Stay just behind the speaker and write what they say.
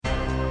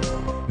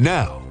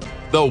Now,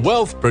 the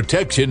Wealth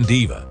Protection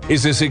Diva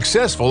is a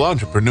successful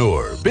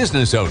entrepreneur,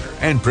 business owner,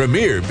 and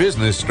premier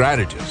business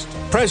strategist,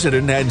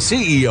 president and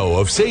CEO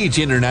of Sage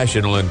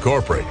International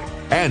Incorporated,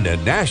 and a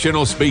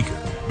national speaker,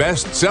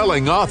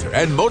 best-selling author,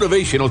 and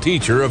motivational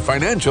teacher of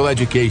financial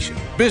education,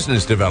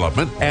 business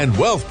development, and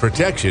wealth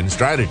protection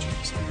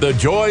strategies. The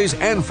joys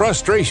and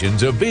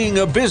frustrations of being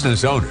a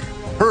business owner.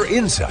 Her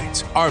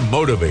insights are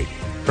motivating.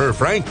 Her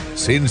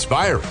frankness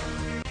inspiring.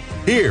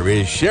 Here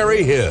is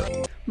Sherry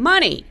Hill.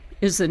 Money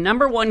is the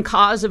number one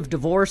cause of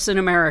divorce in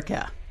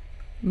America.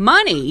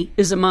 Money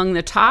is among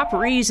the top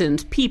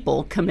reasons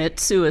people commit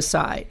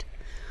suicide.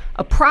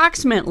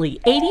 Approximately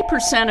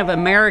 80% of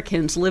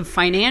Americans live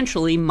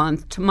financially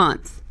month to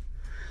month.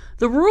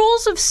 The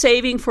rules of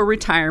saving for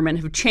retirement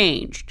have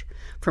changed,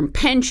 from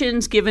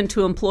pensions given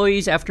to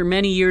employees after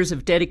many years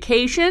of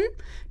dedication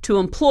to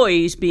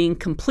employees being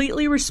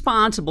completely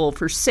responsible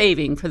for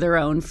saving for their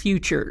own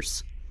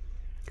futures.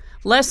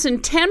 Less than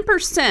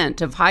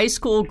 10% of high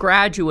school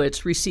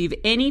graduates receive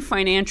any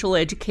financial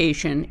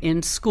education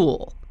in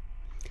school.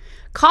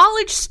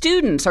 College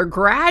students are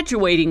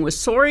graduating with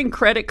soaring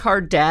credit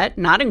card debt,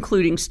 not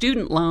including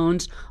student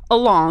loans,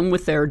 along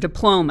with their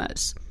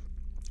diplomas.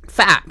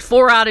 Fact,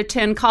 4 out of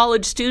 10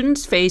 college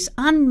students face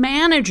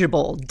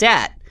unmanageable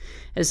debt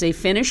as they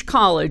finish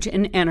college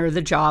and enter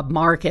the job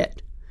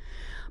market.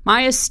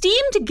 My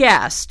esteemed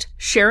guest,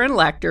 Sharon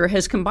Lechter,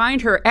 has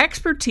combined her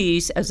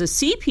expertise as a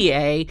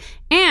CPA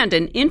and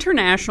an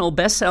international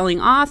best-selling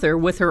author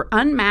with her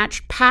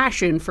unmatched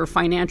passion for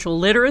financial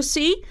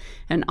literacy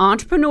and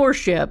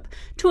entrepreneurship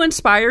to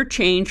inspire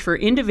change for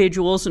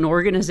individuals and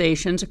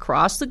organizations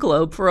across the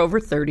globe for over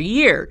 30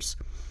 years.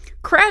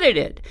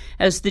 Credited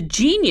as the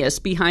genius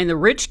behind the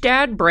Rich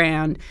Dad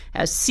brand,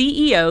 as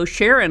CEO,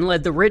 Sharon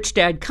led the Rich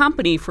Dad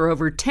Company for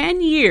over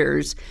 10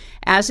 years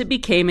as it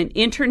became an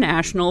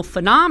international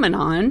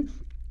phenomenon,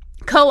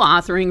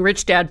 co-authoring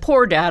Rich Dad,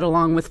 Poor Dad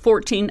along with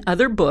 14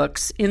 other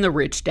books in the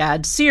Rich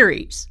Dad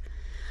series.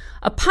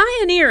 A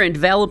pioneer in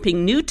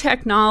developing new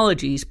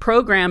technologies,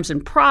 programs,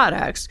 and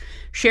products,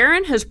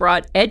 Sharon has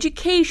brought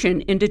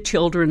education into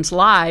children's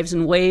lives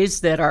in ways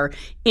that are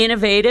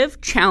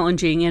innovative,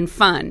 challenging, and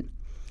fun.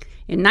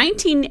 In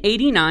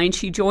 1989,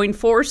 she joined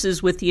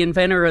forces with the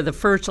inventor of the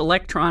first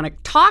electronic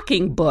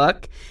talking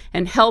book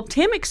and helped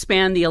him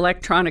expand the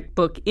electronic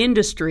book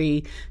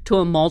industry to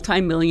a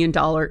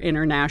multi-million-dollar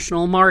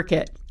international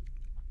market.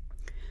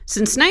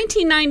 Since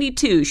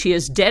 1992, she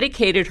has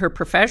dedicated her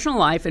professional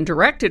life and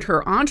directed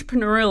her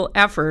entrepreneurial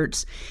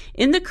efforts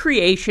in the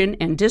creation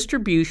and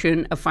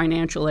distribution of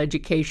financial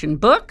education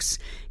books,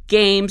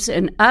 games,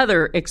 and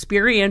other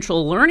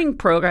experiential learning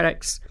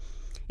products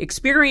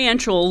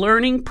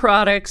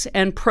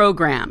and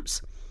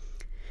programs.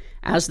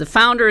 As the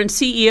founder and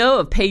CEO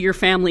of Pay Your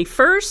Family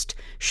First,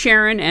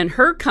 Sharon and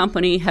her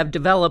company have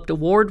developed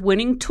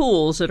award-winning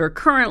tools that are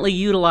currently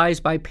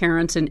utilized by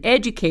parents and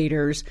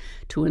educators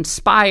to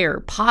inspire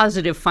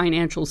positive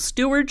financial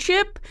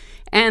stewardship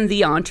and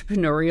the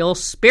entrepreneurial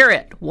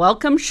spirit.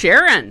 Welcome,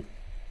 Sharon.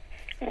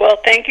 Well,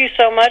 thank you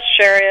so much,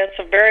 Sherry. It's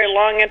a very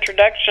long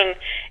introduction.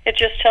 It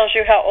just tells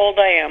you how old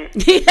I am.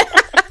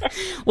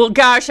 Well,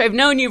 gosh, I've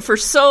known you for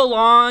so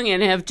long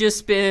and have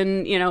just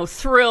been,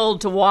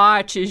 thrilled to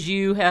watch as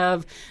you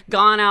have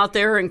gone out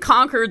there and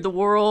conquered the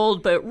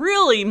world. But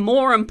really,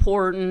 more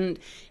important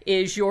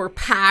is your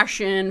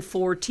passion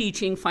for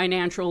teaching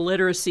financial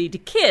literacy to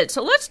kids.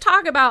 So let's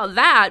talk about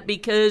that,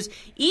 because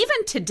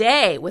even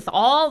today, with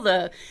all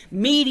the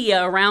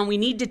media around, we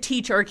need to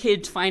teach our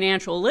kids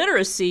financial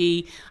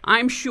literacy,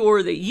 I'm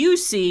sure that you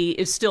see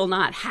is still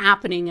not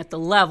happening at the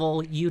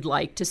level you'd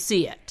like to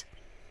see it.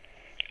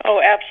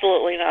 Oh,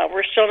 absolutely not.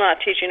 We're still not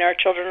teaching our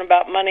children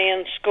about money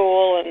in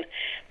school, and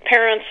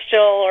parents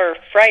still are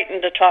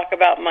frightened to talk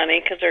about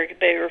money because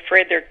they're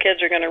afraid their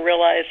kids are going to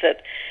realize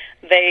that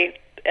they,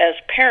 as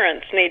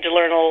parents, need to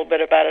learn a little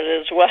bit about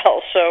it as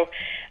well. So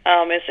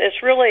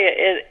it's really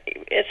a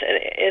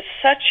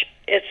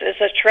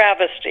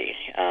travesty.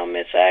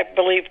 It's, I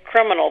believe,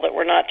 criminal that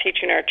we're not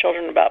teaching our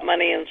children about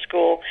money in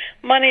school.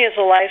 Money is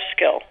a life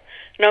skill.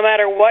 No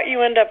matter what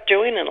you end up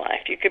doing in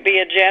life, you could be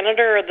a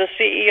janitor or the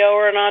CEO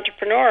or an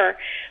entrepreneur.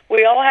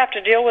 We all have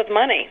to deal with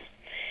money,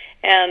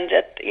 and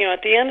at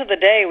the end of the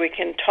day, we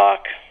can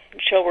talk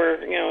till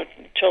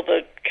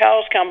the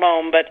cows come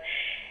home, but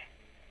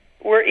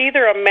we're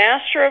either a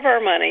master of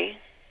our money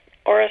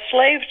or a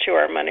slave to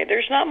our money.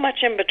 There's not much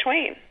in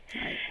between.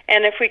 Right.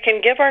 And if we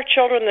can give our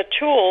children the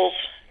tools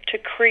to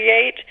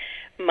create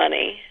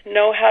money,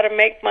 know how to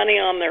make money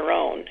on their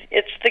own,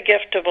 it's the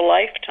gift of a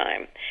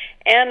lifetime.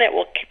 And it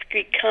will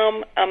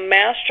become a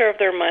master of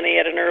their money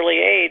at an early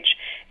age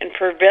and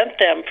prevent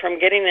them from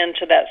getting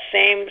into that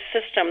same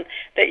system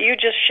that you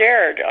just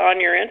shared on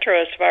your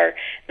intro as far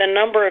the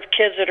number of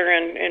kids that are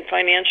in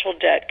financial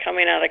debt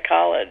coming out of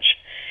college.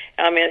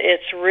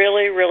 It's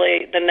really,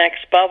 really the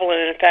next bubble, and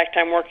in fact,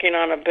 I'm working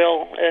on a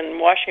bill in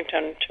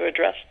Washington to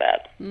address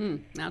that.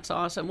 That's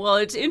awesome. Well,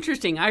 it's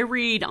interesting. I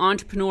read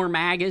Entrepreneur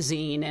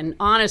Magazine, and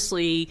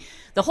honestly,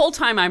 the whole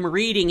time I'm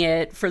reading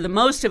it, for the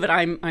most of it,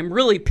 I'm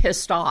really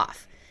pissed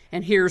off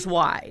And here's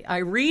why. I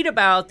read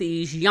about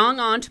these young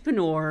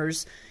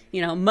entrepreneurs,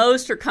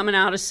 most are coming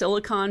out of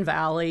Silicon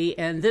Valley,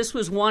 and this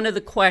was one of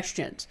the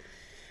questions.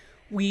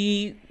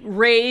 We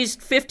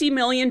raised $50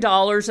 million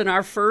in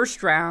our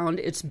first round.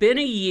 It's been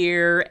a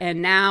year,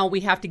 and now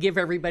we have to give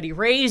everybody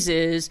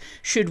raises.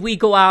 Should we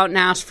go out and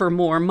ask for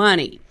more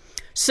money?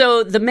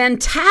 So the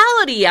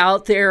mentality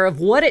out there of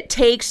what it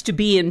takes to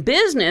be in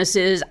business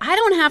is I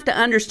don't have to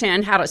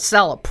understand how to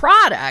sell a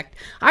product.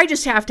 I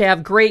just have to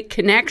have great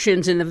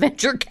connections in the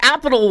venture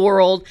capital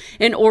world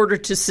in order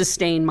to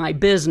sustain my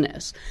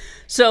business.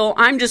 So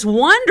I'm just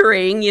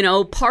wondering,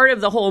 part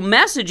of the whole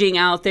messaging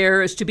out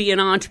there is to be an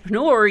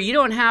entrepreneur. You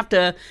don't have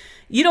to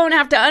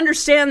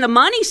understand the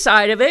money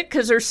side of it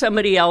because there's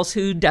somebody else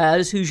who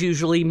does, who's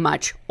usually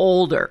much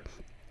older.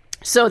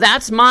 So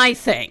that's my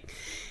thing.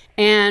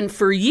 And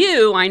for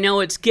you, I know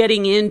it's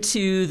getting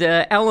into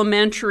the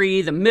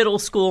elementary, the middle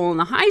school, and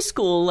the high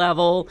school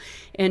level.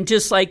 And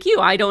just like you,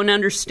 I don't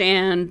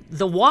understand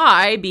the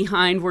why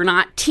behind we're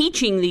not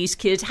teaching these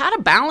kids how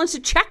to balance a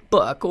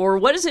checkbook, or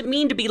what does it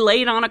mean to be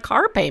late on a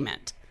car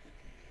payment?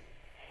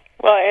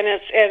 Well, and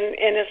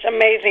it's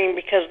amazing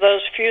because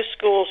those few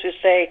schools who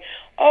say,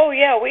 "Oh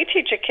yeah, we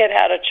teach a kid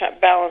how to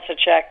balance a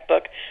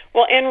checkbook."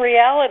 Well, in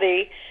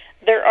reality,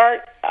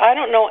 I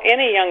don't know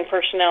any young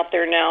person out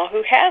there now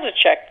who has a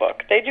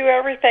checkbook. They do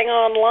everything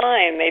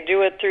online. They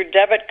do it through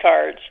debit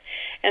cards.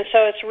 And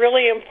so it's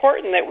really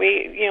important that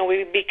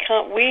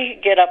we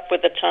get up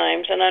with the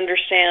times and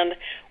understand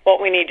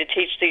what we need to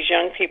teach these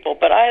young people.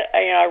 But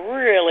I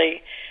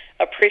really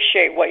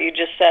appreciate what you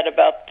just said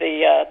about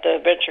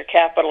the venture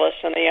capitalists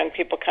and the young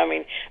people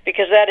coming,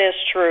 because that is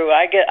true.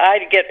 I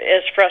get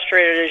as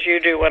frustrated as you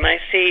do when I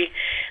see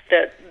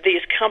that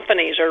these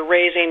companies are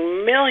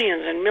raising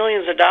millions and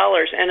millions of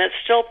dollars, and it's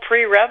still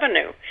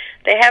pre-revenue.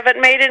 They haven't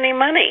made any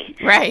money,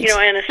 right?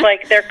 And it's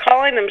like they're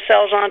calling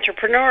themselves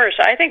entrepreneurs.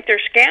 I think they're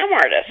scam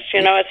artists.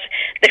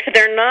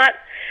 They're not.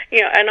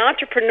 An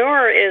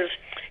entrepreneur is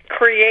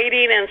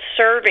creating and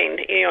serving.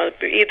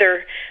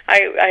 Either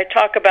I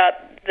talk about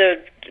there's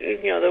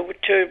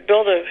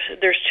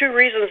two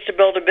reasons to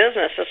build a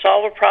business: to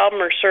solve a problem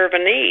or serve a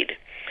need.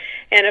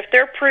 And if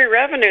they're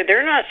pre-revenue,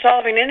 they're not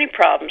solving any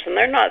problems, and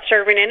they're not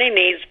serving any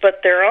needs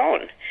but their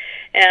own.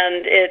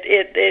 And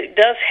it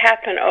does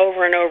happen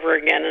over and over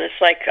again. And it's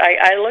like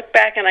I look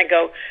back and I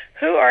go,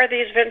 who are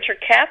these venture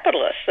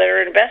capitalists that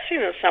are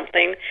investing in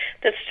something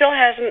that still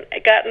hasn't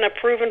gotten a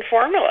proven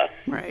formula?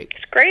 Right.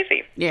 It's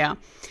crazy. Yeah.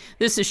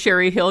 This is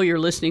Sherry Hill. You're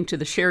listening to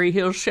The Sherry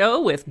Hill Show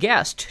with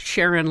guest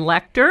Sharon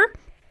Lechter.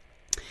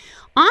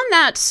 On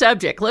that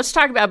subject, let's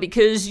talk about,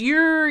 because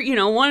you're,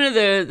 one of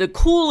the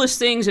coolest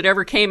things that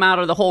ever came out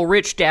of the whole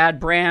Rich Dad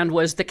brand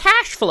was the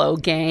cash flow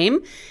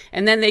game.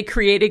 And then they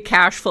created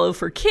Cash Flow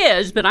for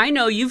Kids. But I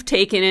know you've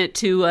taken it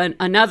to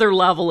another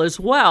level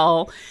as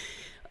well.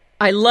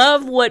 I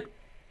love what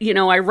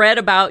I read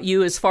about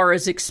you as far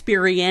as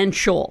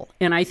experiential.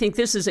 And I think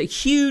this is a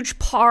huge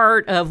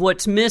part of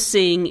what's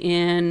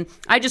missing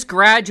I just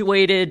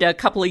graduated a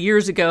couple of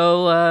years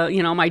ago,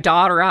 my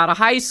daughter out of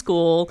high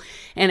school,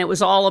 and it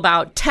was all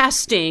about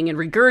testing and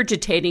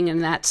regurgitating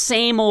and that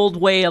same old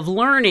way of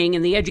learning.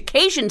 And the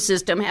education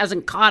system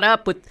hasn't caught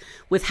up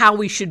with how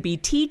we should be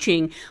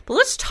teaching. But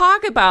let's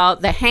talk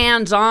about the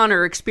hands-on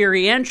or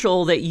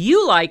experiential that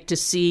you like to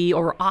see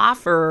or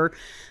offer,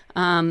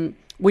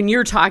 when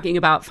you're talking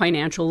about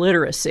financial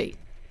literacy.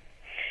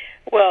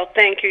 Well,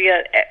 thank you.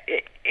 Yeah,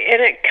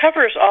 and it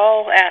covers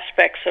all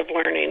aspects of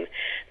learning.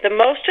 The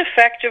most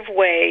effective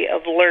way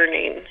of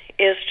learning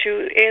is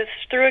through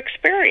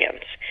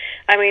experience.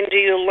 I mean, do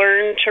you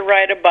learn to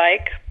ride a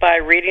bike by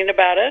reading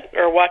about it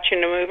or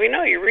watching a movie?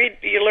 No, you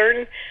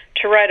learn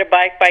to ride a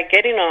bike by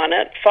getting on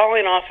it,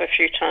 falling off a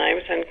few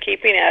times, and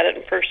keeping at it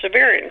and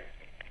persevering.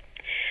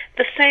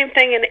 The same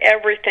thing in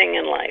everything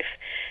in life.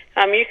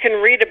 You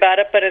can read about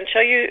it, but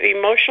until you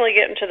emotionally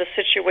get into the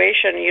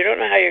situation, you don't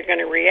know how you're going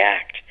to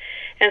react.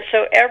 And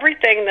so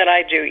everything that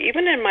I do,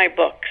 even in my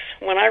books,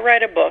 when I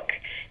write a book,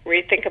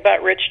 think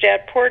about Rich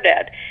Dad, Poor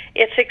Dad,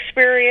 it's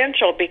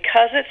experiential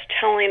because it's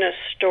telling a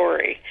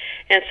story.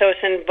 And so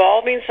it's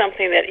involving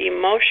something that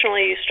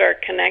emotionally you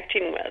start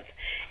connecting with.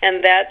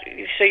 And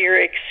so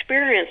you're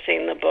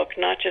experiencing the book,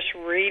 not just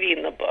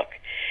reading the book.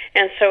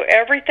 And so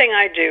everything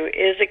I do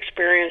is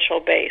experiential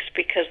based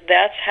because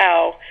that's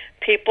how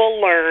people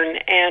learn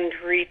and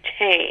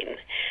retain.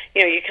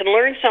 You can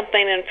learn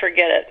something and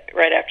forget it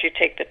right after you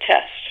take the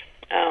test.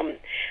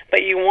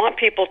 But you want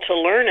people to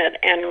learn it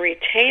and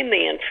retain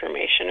the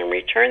information and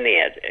retain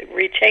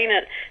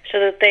it so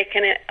that they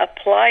can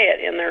apply it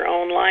in their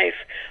own life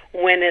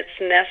when it's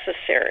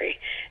necessary.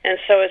 And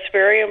so it's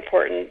very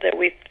important that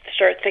we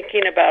start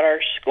thinking about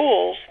our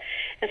schools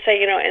and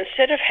say,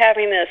 instead of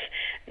having this,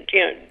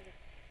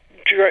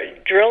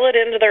 drill it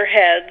into their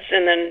heads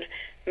and then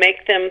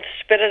make them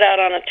spit it out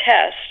on a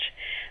test,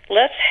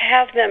 Let's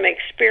have them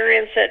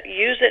experience it,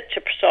 use it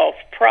to solve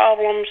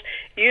problems,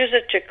 use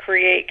it to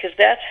create, because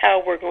that's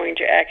how we're going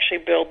to actually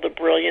build the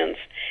brilliance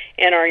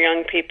in our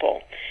young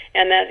people.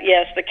 And that,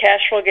 yes, the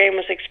cash flow game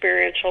was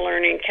experiential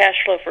learning.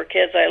 Cash flow for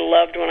kids, I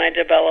loved when I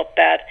developed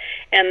that.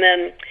 And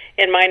then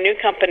in my new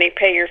company,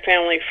 Pay Your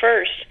Family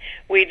First,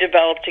 we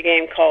developed a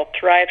game called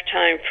Thrive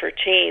Time for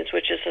Teens,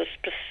 which is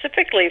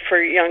specifically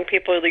for young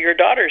people your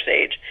daughter's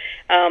age,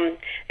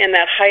 in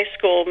that high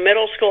school,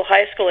 middle school,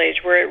 high school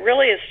age, where it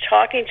really is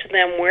talking to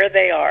them where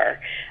they are,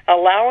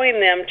 allowing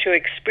them to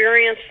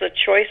experience the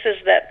choices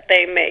that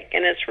they make.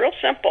 And it's real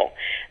simple.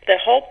 The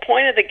whole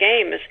point of the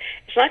game is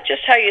it's not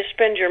just how you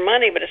spend your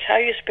money, but it's how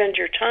you spend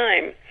your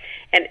time.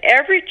 And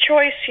every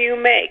choice you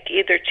make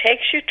either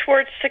takes you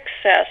towards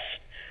success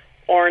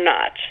or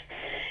not.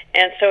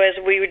 And so as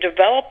we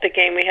developed the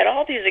game, we had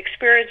all these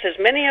experiences,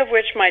 many of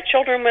which my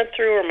children went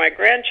through or my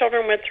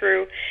grandchildren went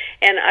through,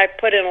 and I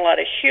put in a lot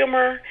of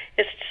humor.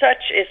 It's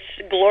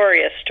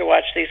glorious to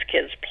watch these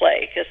kids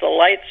play because the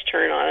lights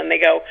turn on and they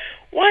go,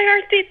 why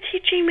aren't they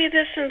teaching me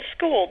this in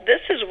school? This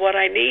is what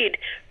I need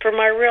for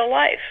my real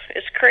life.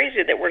 It's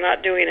crazy that we're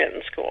not doing it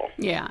in school.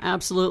 Yeah,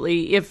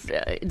 absolutely. If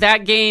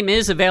that game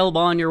is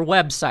available on your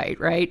website,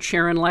 right,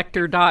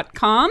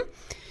 SharonLechter.com.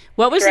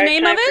 What was the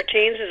name of it? Thrive Time for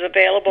Teens is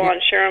available on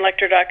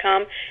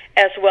SharonLechter.com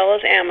as well as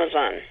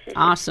Amazon.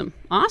 Awesome.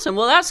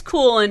 Well, that's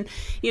cool. And,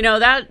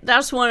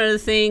 that's one of the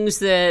things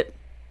that,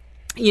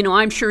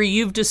 I'm sure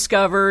you've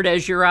discovered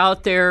as you're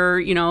out there,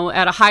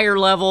 at a higher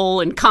level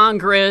in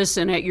Congress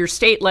and at your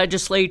state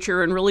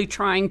legislature and really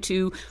trying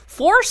to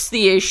force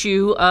the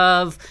issue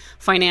of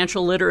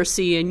financial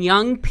literacy in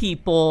young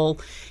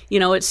people.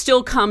 It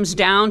still comes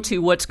down to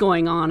what's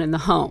going on in the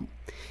home.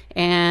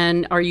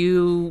 And are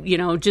you,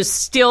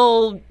 just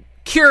still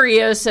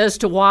curious as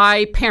to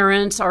why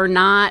parents are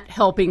not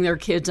helping their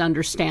kids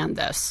understand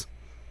this?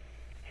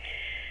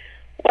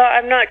 Well,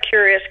 I'm not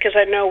curious because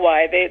I know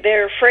why.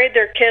 They're afraid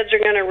their kids are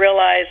going to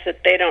realize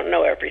that they don't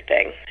know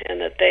everything and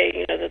that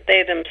they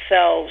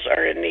themselves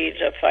are in need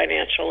of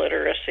financial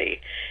literacy.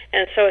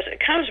 And so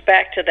it comes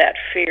back to that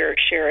fear,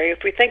 Sherry.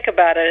 If we think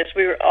about it,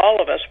 all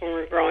of us when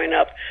we were growing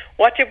up,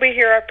 what did we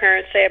hear our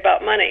parents say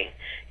about money?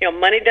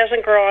 Money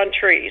doesn't grow on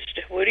trees.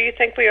 Who do you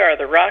think we are,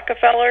 the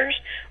Rockefellers?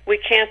 We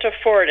can't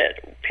afford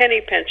it. Penny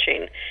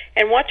pinching.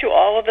 And what do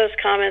all of those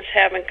comments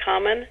have in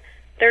common?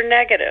 They're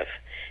negative.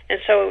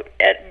 And so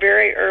at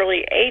very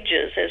early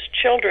ages, as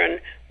children,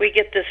 we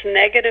get this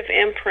negative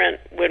imprint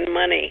when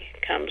money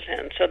comes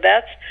in. So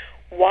that's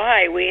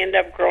why we end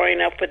up growing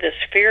up with this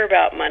fear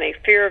about money,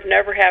 fear of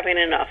never having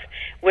enough.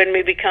 When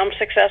we become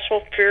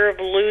successful, fear of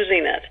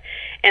losing it.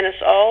 And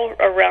it's all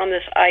around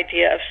this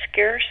idea of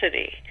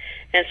scarcity.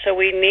 And so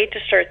we need to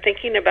start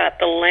thinking about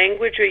the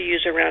language we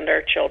use around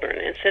our children.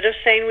 Instead of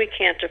saying we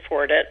can't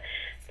afford it,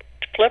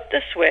 flip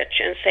the switch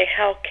and say,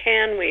 how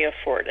can we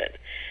afford it?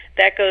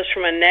 That goes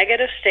from a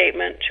negative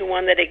statement to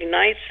one that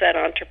ignites that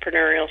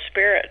entrepreneurial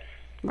spirit.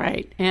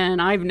 Right. And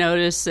I've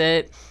noticed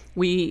that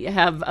we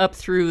have up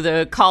through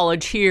the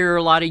college here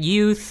a lot of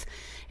youth.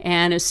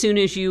 And as soon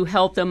as you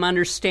help them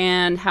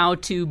understand how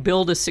to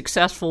build a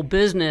successful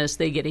business,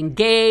 they get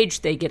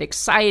engaged, they get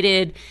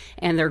excited,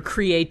 and their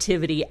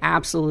creativity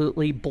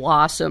absolutely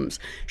blossoms.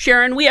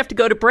 Sharon, we have to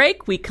go to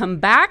break. We come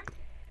back.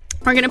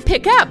 We're going to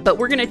pick up, but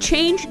we're going to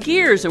change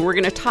gears, and we're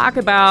going to talk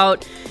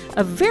about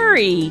a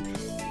very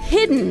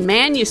hidden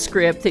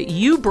manuscript that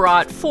you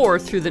brought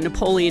forth through the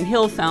Napoleon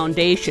Hill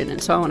Foundation.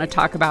 And so I want to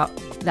talk about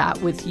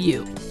that with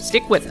you.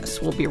 Stick with us.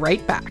 We'll be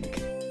right back.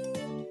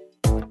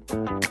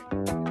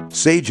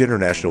 Sage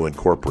International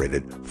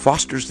Incorporated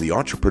fosters the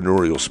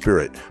entrepreneurial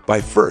spirit by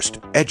first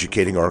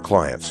educating our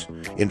clients.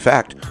 In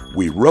fact,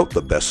 we wrote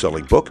the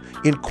best-selling book,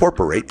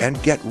 Incorporate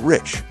and Get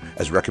Rich,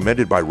 as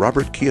recommended by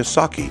Robert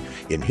Kiyosaki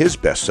in his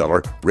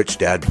bestseller, Rich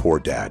Dad, Poor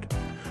Dad.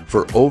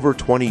 For over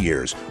 20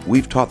 years,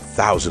 we've taught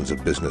thousands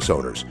of business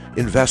owners,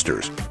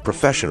 investors,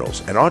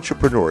 professionals, and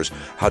entrepreneurs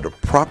how to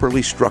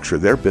properly structure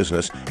their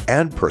business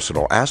and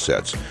personal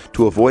assets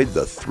to avoid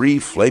the 3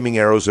 flaming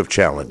arrows of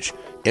challenge: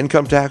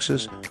 income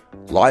taxes,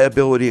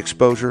 liability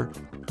exposure,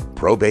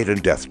 probate,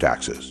 and death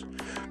taxes.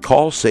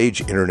 Call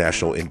Sage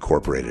International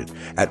Incorporated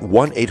at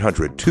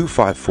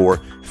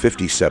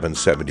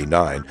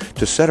 1-800-254-5779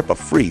 to set up a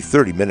free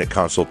 30-minute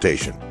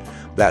consultation.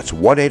 That's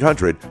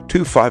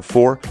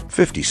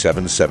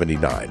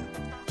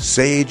 1-800-254-5779.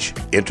 Sage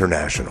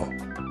International.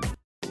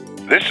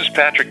 This is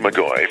Patrick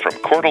McGoy from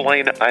Coeur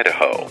d'Alene,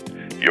 Idaho.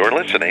 You're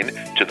listening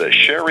to The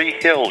Sherry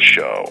Hill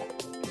Show.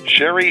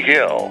 Sherry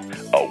Hill,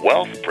 a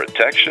wealth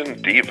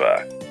protection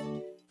diva.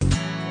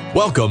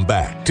 Welcome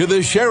back to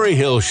the Sherry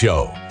Hill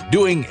Show,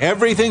 doing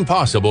everything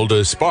possible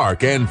to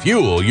spark and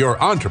fuel your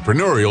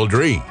entrepreneurial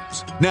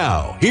dreams.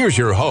 Now, here's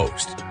your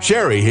host,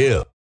 Sherry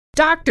Hill.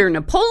 Dr.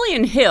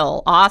 Napoleon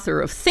Hill, author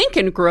of Think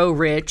and Grow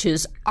Rich,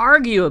 is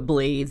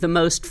arguably the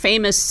most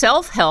famous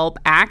self-help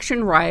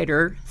action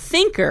writer,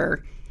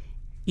 thinker,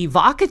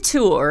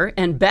 evocateur,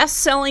 and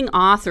best-selling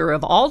author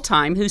of all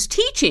time whose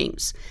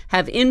teachings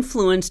have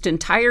influenced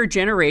entire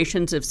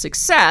generations of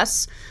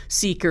success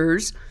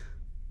seekers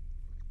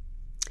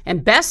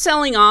and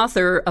best-selling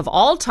author of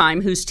all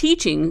time whose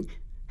teaching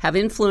have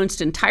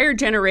influenced entire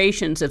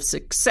generations of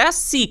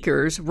success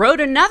seekers, wrote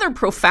another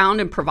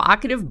profound and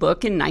provocative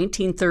book in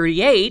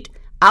 1938,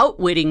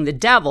 Outwitting the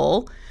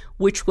Devil,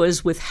 which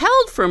was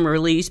withheld from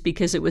release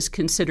because it was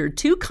considered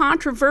too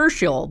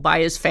controversial by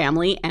his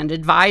family and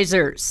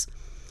advisors.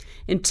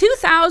 In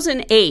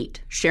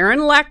 2008, Sharon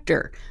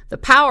Lechter, the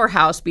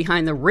powerhouse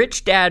behind the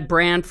Rich Dad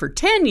brand for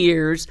 10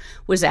 years,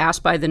 was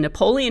asked by the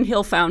Napoleon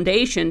Hill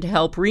Foundation to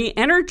help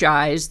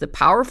re-energize the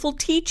powerful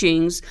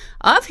teachings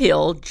of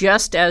Hill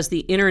just as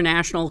the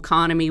international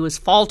economy was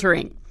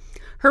faltering.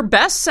 Her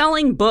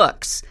best-selling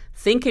books,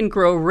 Think and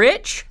Grow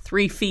Rich,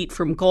 3 Feet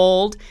from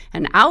Gold,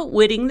 and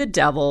Outwitting the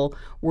Devil,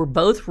 were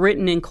both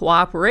written in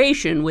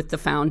cooperation with the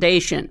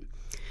foundation.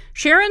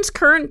 Sharon's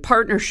current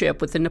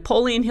partnership with the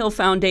Napoleon Hill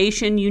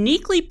Foundation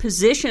uniquely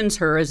positions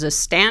her as a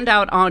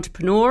standout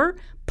entrepreneur,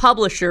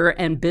 publisher,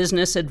 and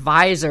business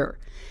advisor.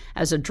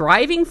 As a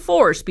driving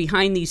force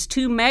behind these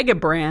 2 mega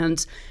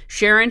brands,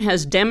 Sharon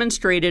has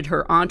demonstrated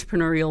her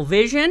entrepreneurial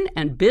vision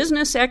and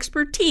business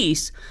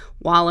expertise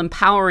while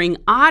empowering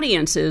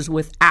audiences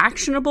with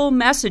actionable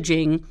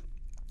messaging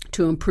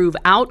to improve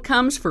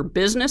outcomes for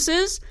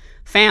businesses,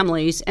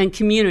 families, and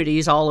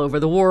communities all over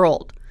the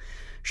world.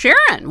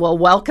 Sharon, well,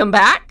 welcome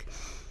back.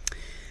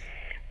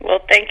 Well,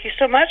 thank you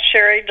so much,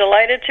 Sherry.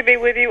 Delighted to be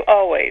with you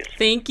always.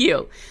 Thank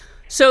you.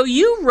 So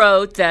you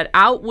wrote that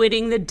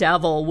Outwitting the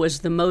Devil was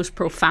the most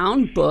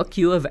profound book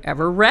you have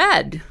ever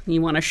read.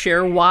 You want to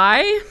share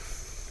why?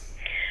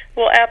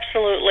 Well,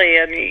 absolutely.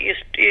 And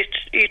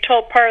you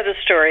told part of the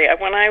story.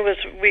 When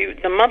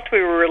the month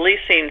we were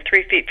releasing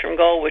 3 Feet from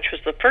Gold, which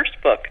was the first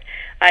book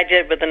I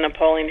did with the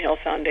Napoleon Hill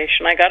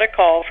Foundation, I got a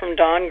call from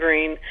Don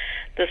Green,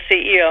 the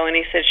CEO, and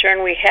he said,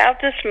 Sharon, we have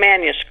this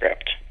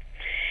manuscript.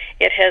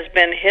 It has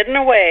been hidden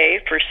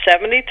away for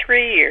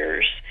 73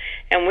 years,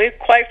 and we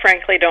quite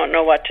frankly don't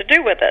know what to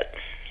do with it,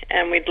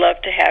 and we'd love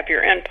to have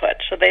your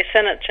input. So they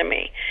sent it to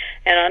me.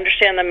 And I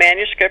understand the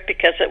manuscript,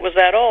 because it was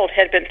that old,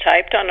 had been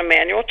typed on a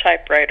manual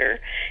typewriter.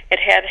 It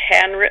had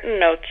handwritten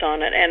notes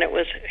on it, and it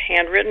was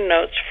handwritten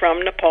notes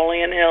from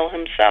Napoleon Hill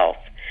himself.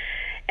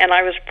 And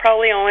I was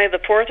probably only the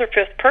 4th or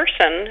 5th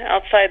person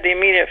outside the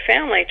immediate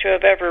family to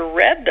have ever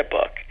read the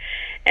book.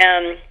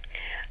 And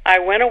I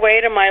went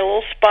away to my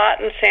little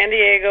spot in San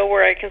Diego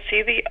where I can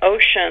see the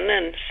ocean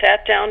and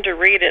sat down to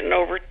read it. And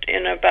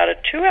in about a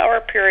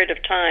 2-hour period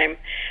of time,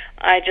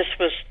 I just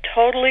was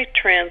totally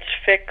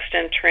transfixed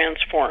and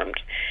transformed.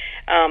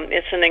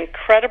 It's an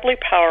incredibly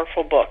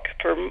powerful book.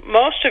 For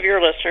most of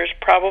your listeners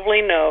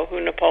probably know who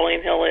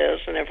Napoleon Hill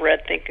is and have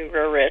read Think and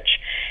Grow Rich.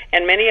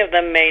 And many of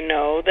them may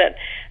know that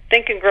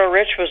Think and Grow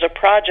Rich was a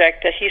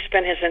project that he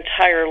spent his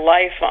entire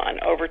life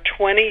on. Over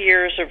 20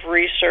 years of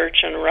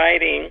research and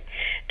writing.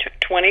 Took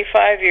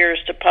 25 years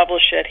to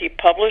publish it. He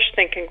published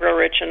Think and Grow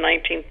Rich in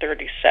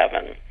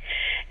 1937.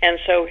 And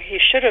so he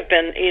should have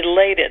been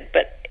elated,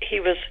 but he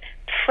was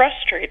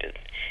frustrated.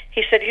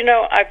 He said,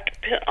 I've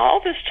put all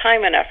this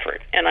time and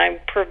effort, and I'm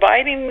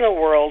providing the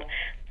world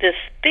this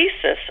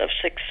thesis of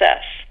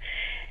success.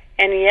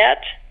 And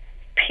yet,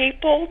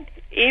 people,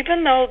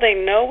 even though they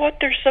know what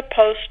they're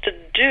supposed to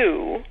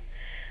do,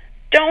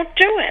 don't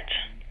do it.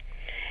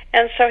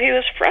 And so he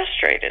was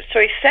frustrated. So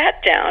he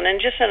sat down and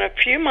just in a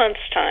few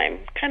months' time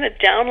kind of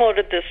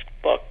downloaded this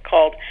book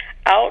called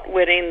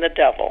Outwitting the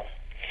Devil.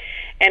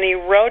 And he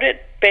wrote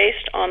it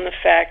based on the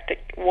fact that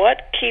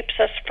what keeps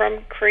us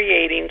from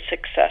creating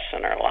success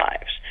in our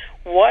lives?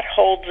 What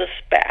holds us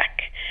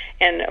back?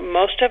 And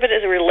most of it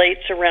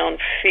relates around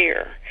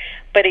fear.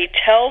 But he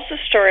tells the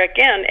story,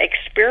 again,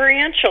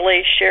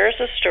 experientially shares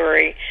the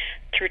story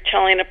through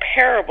telling a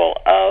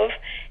parable of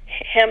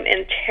him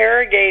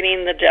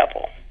interrogating the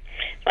devil.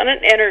 It's not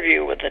an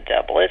interview with the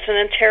devil. It's an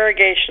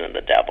interrogation of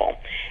the devil.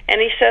 And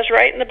he says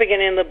right in the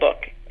beginning of the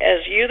book,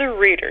 as you, the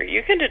reader,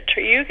 you can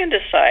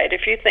decide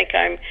if you think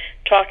I'm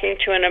talking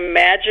to an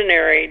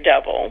imaginary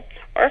devil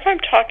or if I'm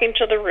talking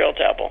to the real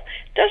devil.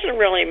 It doesn't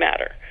really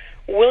matter.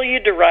 Will you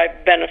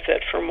derive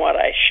benefit from what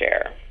I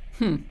share?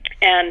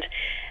 And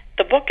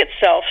the book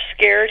itself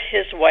scared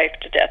his wife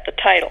to death, the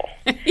title,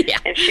 yeah.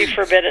 And she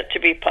forbid it to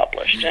be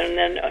published. And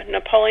then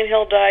Napoleon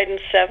Hill died in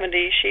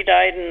 70, she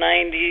died in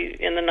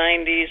the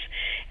 90s,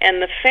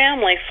 and the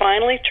family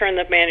finally turned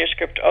the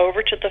manuscript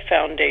over to the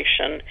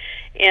foundation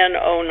in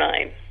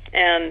 2009.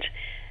 And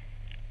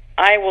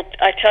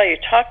I tell you,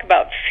 talk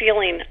about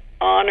feeling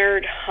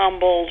honored,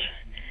 humbled,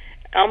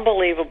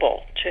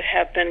 unbelievable to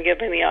have been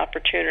given the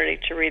opportunity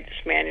to read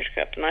this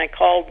manuscript. And I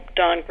called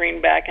Don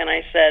Green back and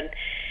I said,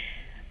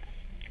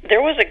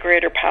 there was a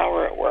greater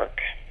power at work.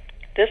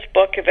 This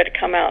book, if it had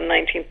come out in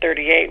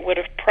 1938, would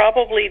have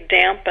probably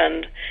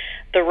dampened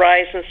the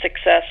rise and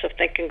success of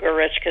Think and Grow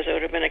Rich because it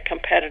would have been a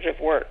competitive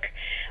work.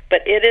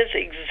 But it is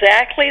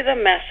exactly the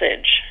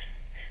message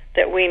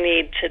that we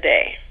need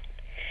today.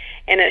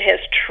 And it has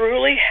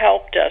truly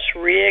helped us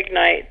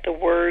reignite the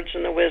words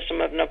and the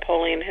wisdom of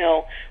Napoleon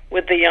Hill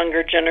with the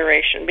younger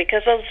generation,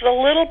 because it's a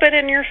little bit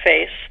in your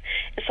face.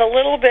 It's a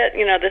little bit,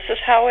 this is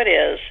how it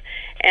is.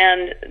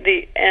 And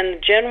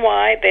Gen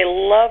Y, they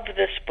love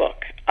this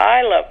book.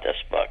 I love this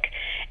book,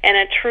 and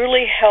it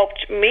truly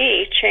helped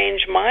me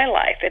change my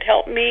life. It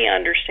helped me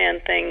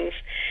understand things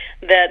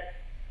that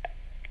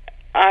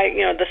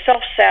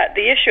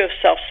the issue of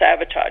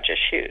self-sabotage is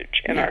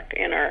huge in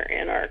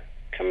our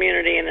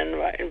community and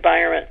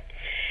environment.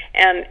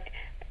 And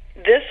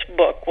this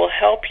book will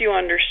help you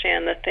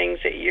understand the things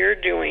that you're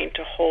doing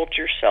to hold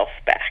yourself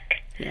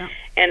back. Yeah.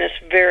 And it's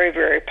very,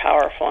 very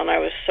powerful. And I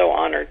was so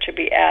honored to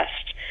be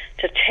asked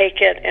to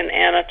take it and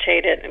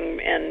annotate it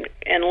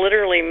and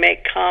literally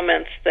make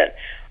comments that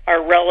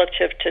are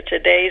relative to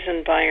today's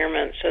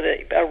environment so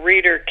that a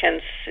reader can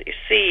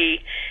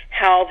see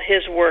how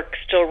his work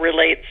still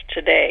relates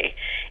today.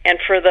 And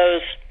for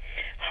those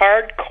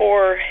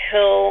hardcore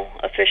Hill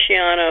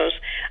aficionados,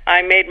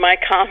 I made my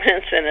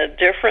comments in a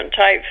different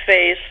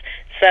typeface,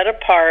 set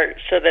apart,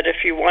 so that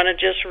if you want to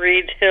just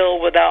read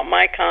Hill without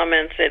my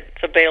comments,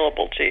 it's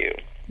available to you.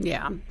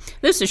 Yeah.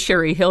 This is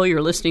Sherry Hill.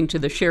 You're listening to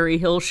The Sherry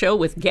Hill Show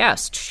with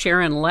guest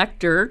Sharon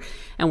Lechter,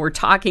 and we're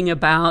talking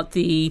about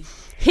the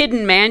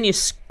hidden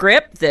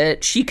manuscript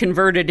that she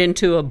converted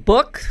into a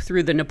book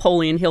through the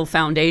Napoleon Hill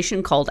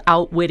Foundation called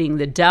Outwitting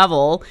the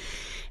Devil.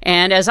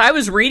 And as I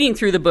was reading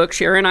through the book,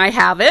 Sharon, I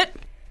have it.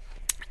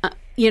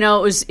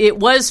 It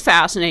was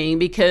fascinating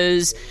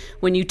because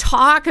when you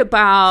talk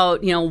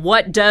about,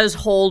 what does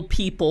hold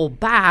people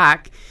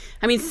back,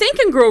 I mean, Think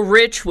and Grow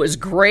Rich was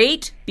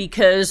great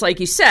because, like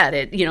you said,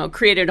 it,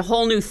 created a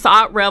whole new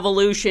thought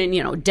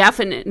revolution,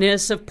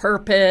 definiteness of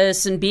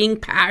purpose and being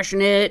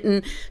passionate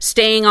and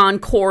staying on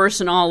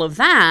course and all of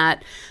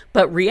that.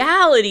 But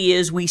reality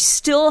is we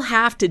still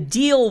have to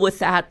deal with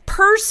that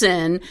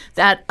person,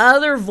 that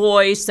other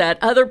voice, that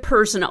other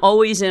person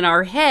always in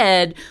our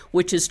head,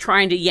 which is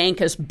trying to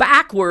yank us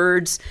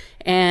backwards,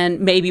 and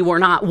maybe we're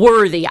not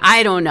worthy.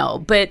 I don't know.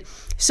 But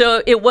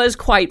so it was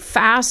quite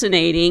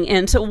fascinating.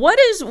 And so what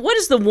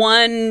is the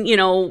one,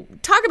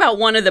 talk about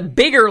one of the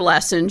bigger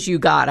lessons you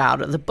got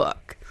out of the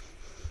book.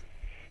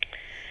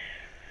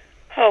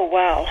 Oh,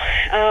 wow.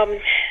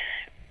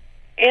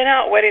 In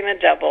Outwitting the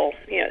Devil,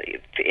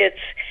 it's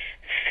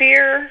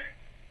fear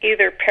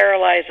either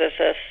paralyzes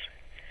us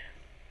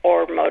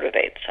or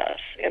motivates us.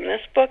 And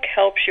this book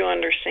helps you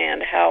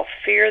understand how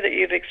fear that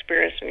you've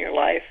experienced in your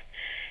life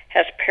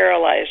has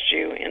paralyzed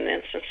you in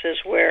instances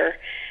where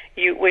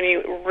when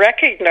you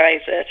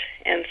recognize it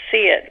and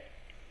see it,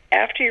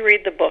 after you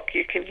read the book,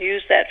 you can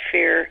use that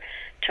fear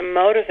to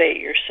motivate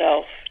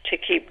yourself to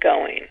keep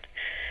going.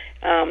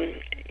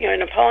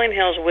 Napoleon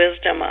Hill's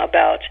wisdom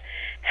about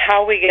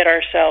how we get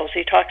ourselves,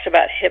 he talks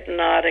about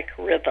hypnotic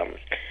rhythm,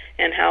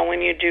 and how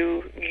when you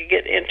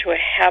get into a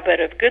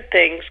habit of good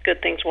things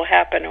will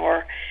happen,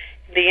 or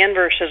the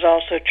inverse is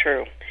also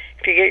true.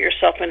 If you get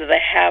yourself into the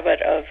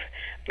habit of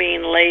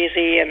being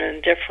lazy and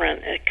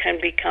indifferent, it can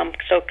become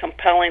so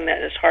compelling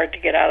that it's hard to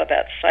get out of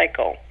that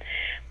cycle.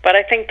 But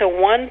I think the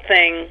one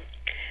thing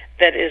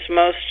that is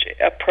most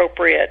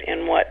appropriate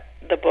in what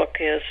the book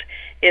is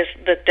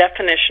the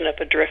definition of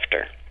a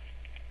drifter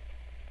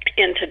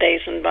in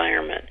today's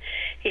environment.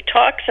 He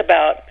talks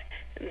about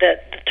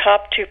that the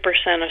top 2%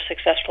 of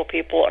successful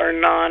people are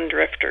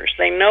non-drifters.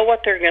 They know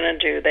what they're going to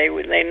do.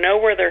 They know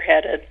where they're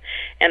headed,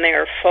 and they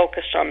are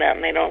focused on that,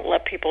 and they don't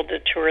let people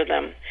detour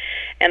them.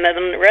 And then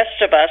the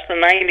rest of us, the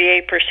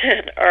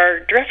 98%, are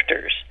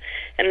drifters.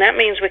 And that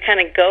means we kind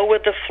of go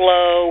with the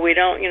flow. We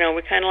don't,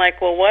 we kind of like,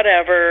 well,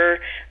 whatever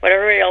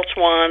everybody else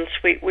wants.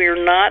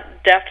 We're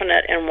not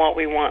definite in what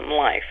we want in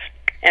life.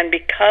 And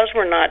because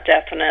we're not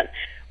definite,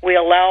 we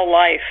allow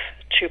life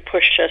to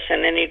push us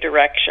in any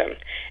direction,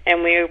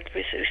 and we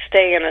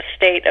stay in a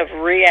state of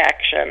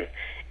reaction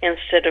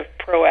instead of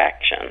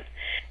proaction.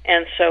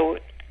 And so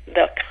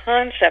the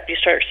concept, you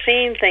start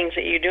seeing things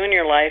that you do in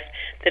your life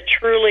that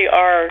truly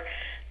are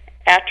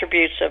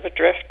attributes of a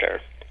drifter,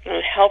 and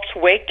it helps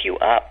wake you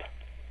up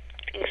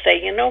and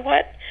say, you know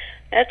what,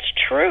 that's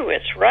true,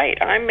 it's right,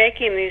 I'm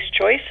making these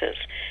choices,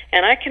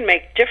 and I can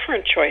make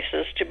different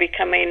choices to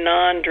become a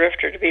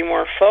non-drifter, to be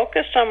more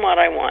focused on what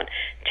I want,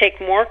 take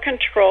more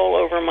control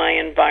over my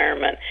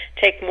environment,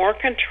 take more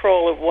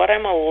control of what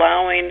I'm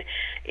allowing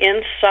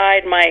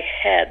inside my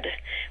head,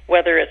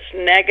 whether it's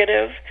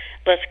negative.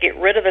 Let's get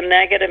rid of the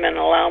negative and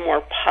allow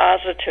more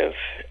positive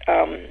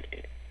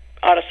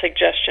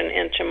autosuggestion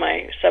into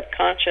my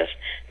subconscious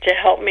to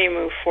help me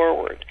move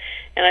forward.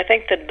 And I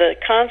think that the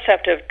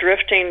concept of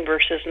drifting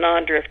versus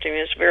non-drifting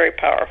is very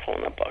powerful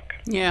in the book.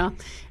 Yeah,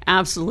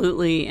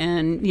 absolutely.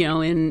 And,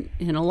 in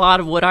a lot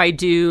of what I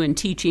do in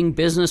teaching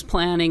business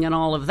planning and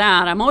all of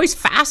that, I'm always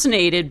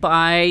fascinated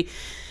by,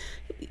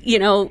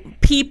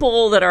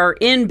 people that are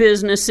in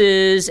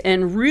businesses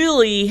and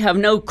really have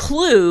no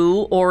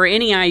clue or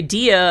any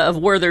idea of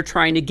where they're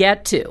trying to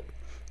get to.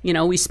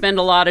 We spend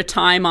a lot of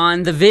time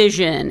on the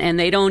vision, and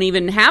they don't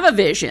even have a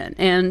vision.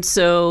 And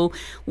so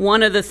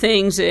one of the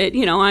things that,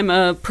 I'm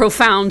a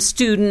profound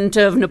student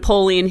of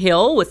Napoleon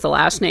Hill with the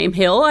last name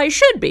Hill. I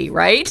should be,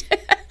 right?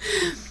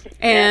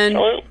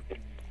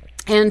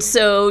 And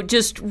so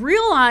just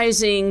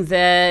realizing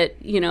that,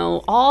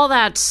 all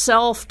that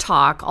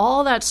self-talk,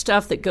 all that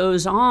stuff that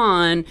goes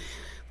on,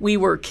 We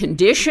were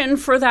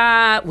conditioned for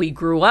that. We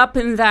grew up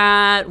in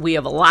that. We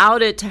have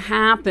allowed it to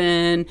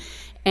happen.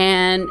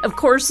 And of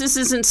course, this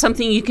isn't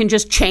something you can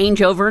just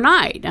change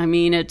overnight. I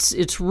mean,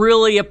 it's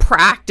really a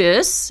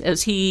practice,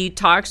 as he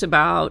talks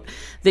about,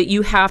 that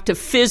you have to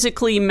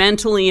physically,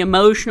 mentally,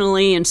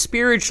 emotionally, and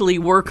spiritually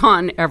work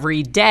on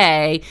every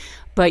day.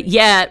 But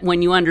yet,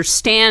 when you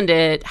understand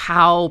it,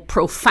 how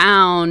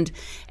profound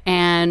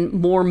and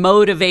more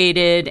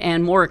motivated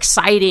and more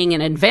exciting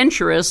and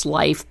adventurous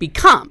life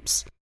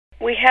becomes.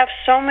 We have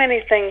so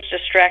many things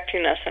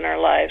distracting us in our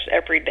lives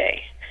every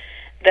day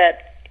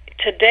that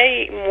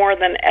today, more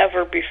than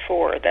ever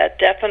before, that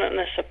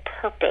definiteness of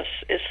purpose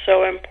is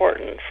so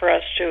important for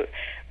us to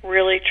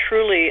really,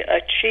 truly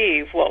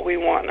achieve what we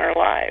want in our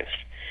lives.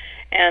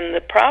 And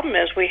the problem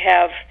is we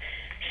have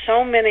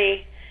so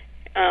many,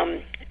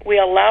 we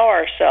allow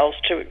ourselves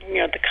to,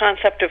 the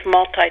concept of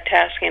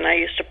multitasking. I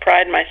used to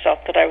pride myself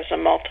that I was a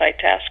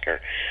multitasker.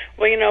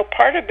 Well,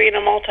 part of being a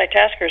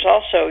multitasker is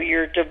also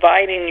you're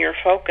dividing your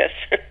focus.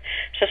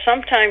 So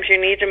sometimes you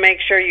need to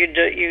make sure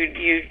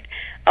you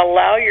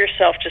allow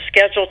yourself to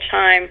schedule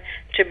time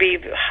to be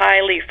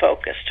highly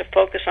focused, to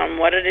focus on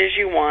what it is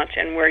you want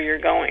and where you're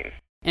going.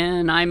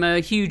 And I'm a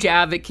huge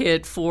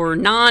advocate for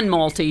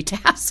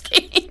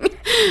non-multitasking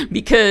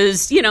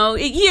because,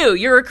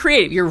 you're a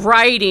creative. You're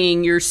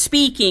writing, you're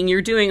speaking,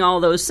 you're doing all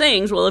those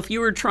things. Well, if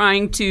you were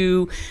trying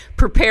to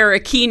prepare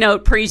a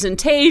keynote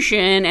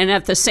presentation and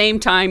at the same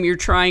time you're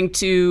trying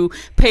to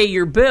pay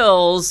your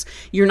bills,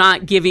 you're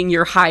not giving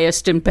your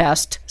highest and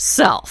best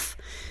self.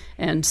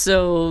 And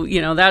so,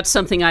 that's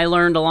something I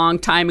learned a long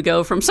time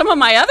ago from some of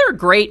my other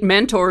great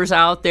mentors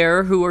out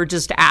there who are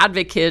just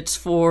advocates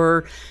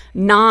for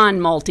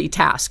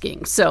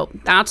non-multitasking. So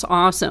that's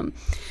awesome.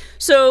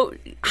 So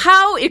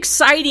how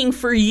exciting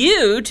for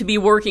you to be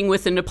working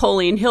with the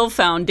Napoleon Hill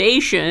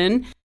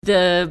Foundation,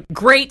 the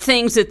great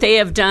things that they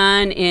have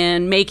done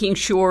in making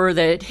sure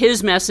that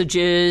his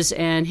messages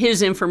and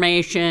his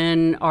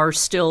information are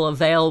still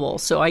available.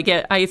 So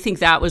I think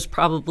that was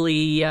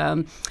probably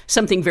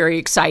something very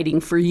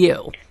exciting for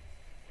you.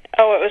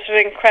 Oh, it was an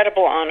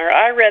incredible honor.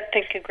 I read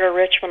Think and Grow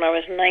Rich when I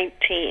was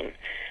 19.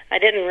 I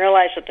didn't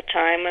realize at the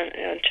time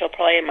until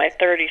probably in my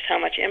 30s how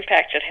much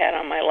impact it had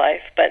on my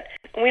life. But,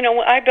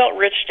 I built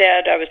Rich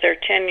Dad. I was there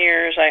 10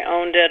 years. I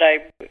owned it.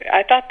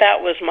 I thought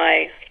that was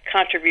my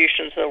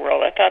contribution to the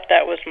world. I thought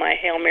that was my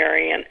Hail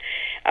Mary. And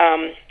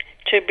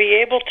to be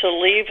able to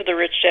leave the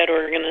Rich Dad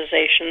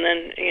organization,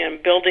 then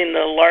building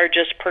the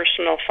largest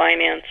personal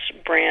finance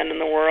brand in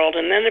the world,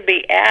 and then to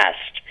be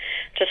asked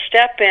to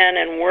step in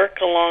and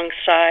work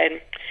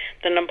alongside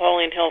the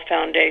Napoleon Hill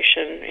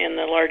Foundation in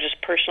the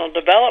largest personal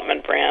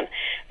development brand,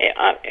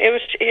 it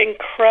was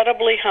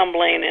incredibly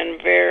humbling and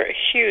very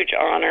huge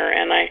honor.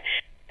 And I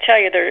tell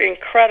you, they're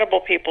incredible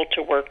people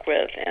to work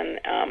with, and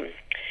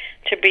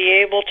to be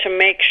able to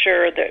make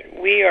sure that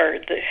we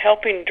are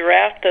helping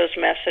draft those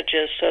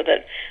messages so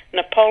that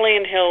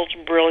Napoleon Hill's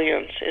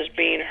brilliance is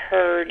being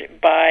heard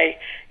by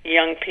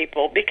young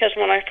people. Because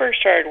when I first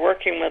started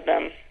working with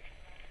them,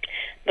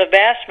 the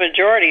vast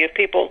majority of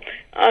people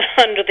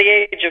under the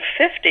age of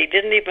 50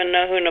 didn't even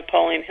know who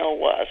Napoleon Hill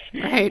was.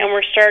 Right. And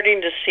we're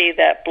starting to see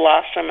that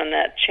blossom and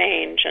that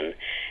change. And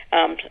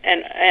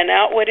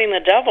outwitting the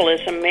devil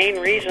is the main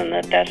reason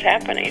that that's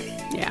happening.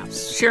 Yeah.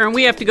 Sharon,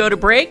 we have to go to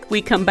break.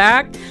 We come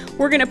back.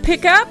 We're going to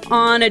pick up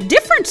on a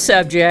different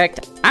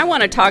subject. I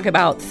want to talk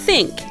about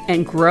Think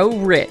and Grow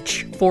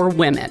Rich for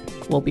women.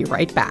 We'll be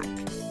right back.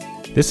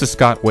 This is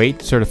Scott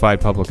Waite,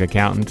 Certified Public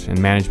Accountant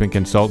and Management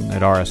Consultant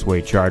at R.S.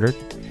 Waite Chartered.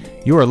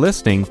 You are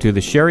listening to the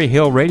Sherry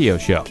Hill Radio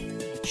Show.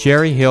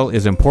 Sherry Hill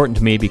is important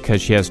to me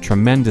because she has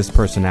tremendous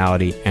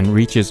personality and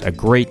reaches a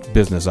great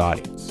business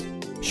audience.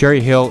 Sherry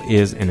Hill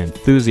is an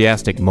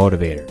enthusiastic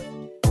motivator.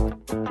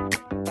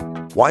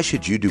 Why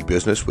should you do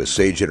business with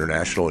Sage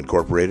International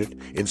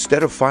Incorporated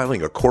instead of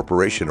filing a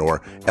corporation or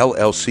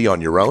LLC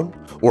on your own?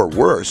 Or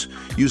worse,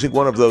 using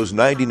one of those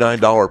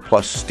 $99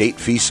 plus state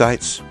fee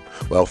sites?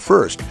 Well,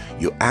 first,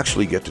 you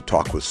actually get to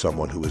talk with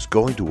someone who is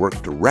going to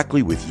work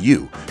directly with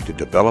you to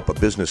develop a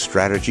business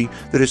strategy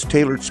that is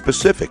tailored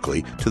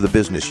specifically to the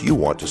business you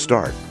want to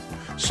start.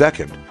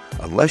 Second,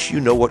 unless you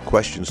know what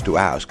questions to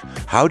ask,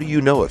 how do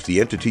you know if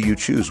the entity you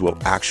choose will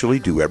actually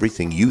do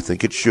everything you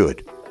think it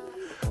should?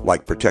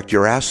 Like protect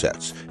your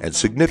assets and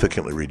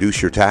significantly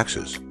reduce your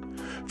taxes.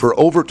 For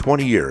over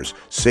 20 years,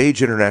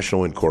 Sage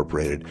International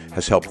Incorporated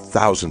has helped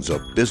thousands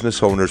of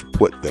business owners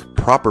put the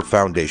proper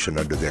foundation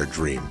under their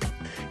dream.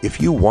 If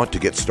you want to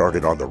get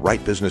started on the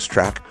right business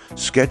track,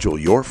 schedule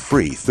your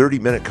free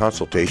 30-minute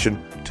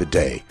consultation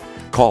today.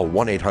 Call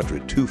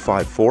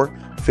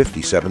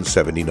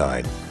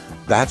 1-800-254-5779.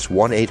 That's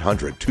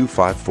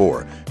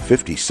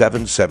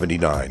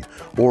 1-800-254-5779.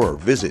 Or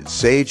visit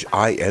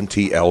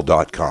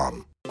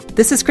sageintl.com.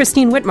 This is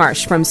Christine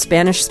Whitmarsh from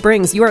Spanish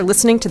Springs. You are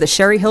listening to The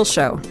Sherry Hill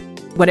Show.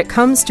 When it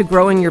comes to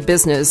growing your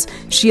business,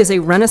 she is a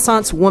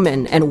Renaissance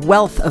woman and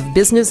wealth of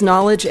business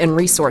knowledge and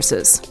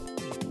resources.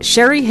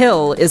 Sherry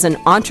Hill is an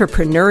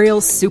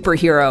entrepreneurial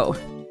superhero.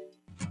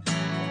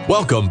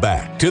 Welcome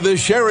back to the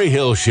Sherry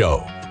Hill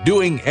Show.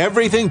 doing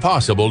everything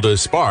possible to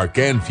spark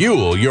and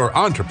fuel your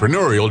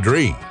entrepreneurial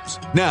dreams.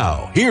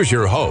 Now, here's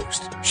your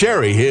host,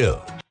 Sherry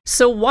Hill.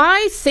 So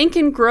why Think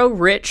and Grow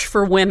Rich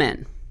for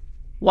women?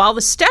 While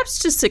the steps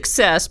to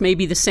success may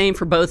be the same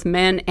for both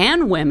men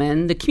and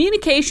women, the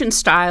communication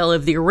style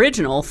of the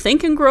original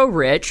Think and Grow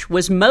Rich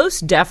was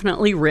most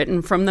definitely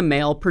written from the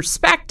male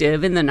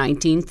perspective in the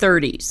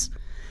 1930s.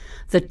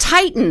 The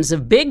titans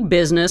of big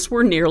business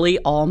were nearly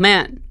all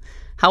men.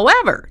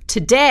 However,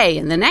 today,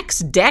 in the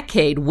next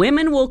decade,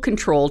 women will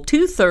control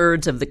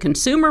 2/3 of the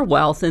consumer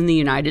wealth in the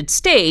United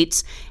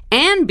States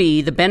and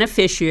be the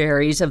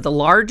beneficiaries of the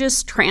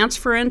largest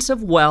transference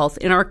of wealth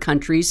in our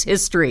country's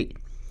history.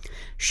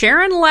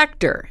 Sharon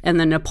Lechter and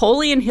the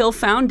Napoleon Hill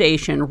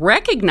Foundation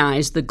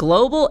recognize the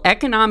global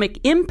economic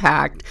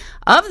impact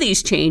of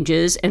these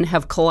changes and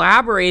have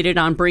collaborated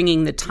on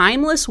bringing the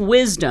timeless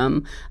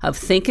wisdom of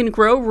Think and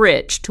Grow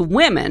Rich to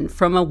women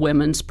from a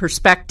women's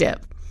perspective.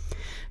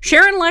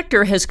 Sharon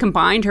Lechter has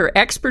combined her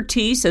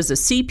expertise as a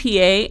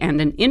CPA and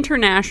an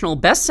international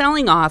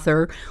best-selling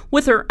author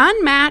with her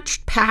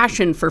unmatched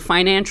passion for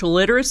financial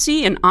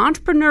literacy and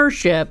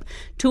entrepreneurship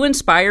to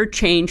inspire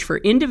change for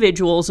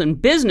individuals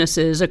and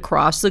businesses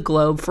across the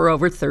globe for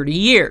over 30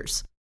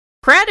 years.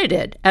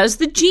 Credited as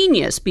the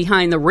genius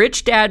behind the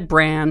Rich Dad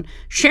brand,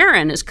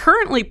 Sharon is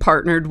currently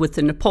partnered with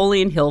the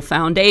Napoleon Hill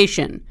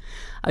Foundation.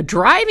 A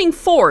driving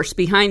force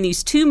behind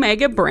these two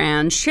mega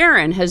brands,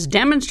 Sharon has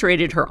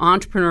demonstrated her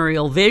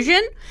entrepreneurial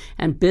vision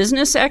and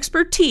business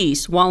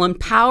expertise while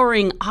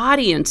empowering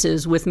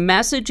audiences with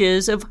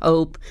messages of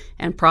hope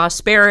and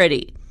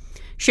prosperity.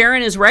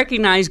 Sharon is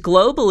recognized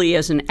globally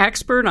as an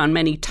expert on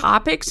many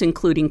topics,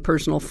 including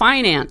personal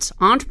finance,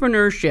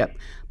 entrepreneurship,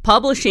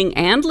 publishing,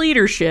 and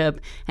leadership,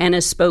 and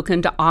has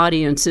spoken to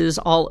audiences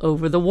all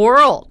over the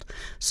world.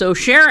 So,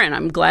 Sharon,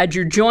 I'm glad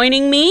you're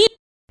joining me.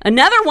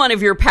 Another one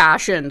of your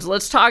passions,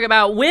 let's talk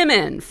about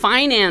women,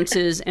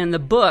 finances, and the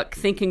book,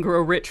 Think and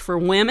Grow Rich for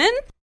Women.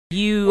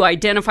 You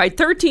identified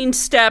 13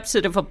 steps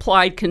that, if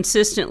applied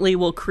consistently,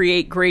 will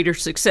create greater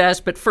success.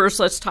 But first,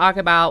 let's talk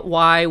about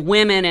why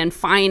women and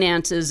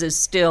finances is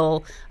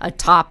still a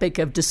topic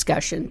of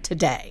discussion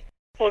today.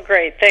 Well,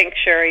 great. Thanks,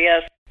 Sherry.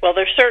 Yes. Well,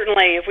 there's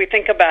certainly, if we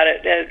think about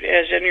it,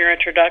 as in your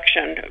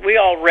introduction, we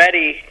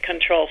already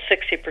control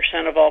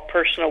 60% of all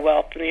personal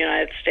wealth in the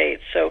United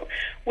States. So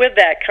with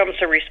that comes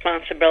a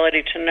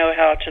responsibility to know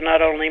how to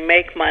not only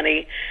make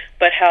money,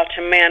 but how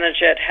to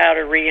manage it, how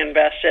to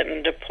reinvest it,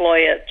 and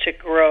deploy it to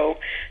grow,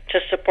 to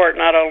support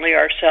not only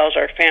ourselves,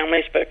 our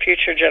families, but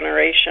future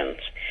generations.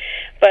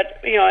 But,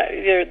 you know,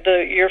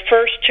 your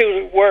first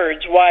two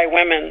words, why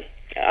women,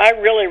 I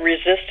really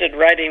resisted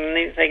writing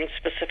anything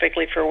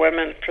specifically for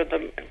women for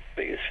the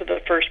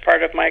first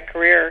part of my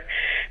career,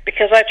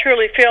 because I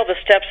truly feel the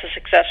steps to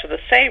success are the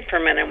same for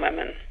men and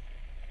women.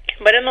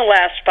 But in the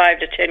last 5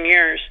 to 10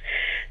 years,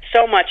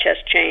 so much has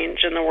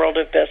changed in the world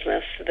of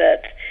business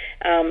that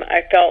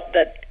I felt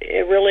that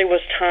it really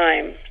was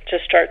time to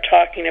start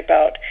talking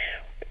about,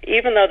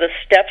 even though the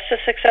steps to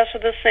success are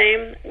the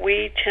same,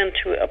 we tend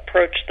to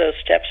approach those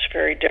steps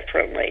very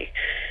differently.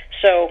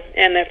 So,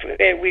 and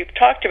if we've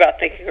talked about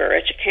Think and Grow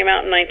Rich, it came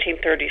out in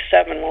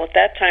 1937. Well, at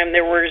that time,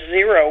 there were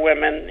 0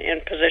 women in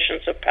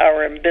positions of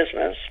power in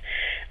business.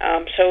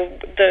 So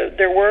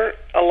there were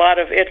a lot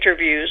of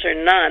interviews, or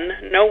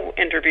no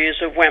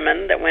interviews of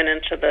women that went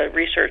into the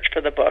research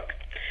for the book.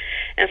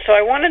 And so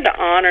I wanted to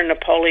honor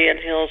Napoleon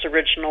Hill's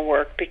original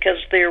work, because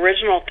the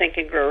original Think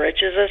and Grow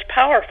Rich is as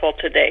powerful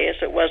today as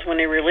it was when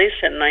he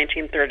released it in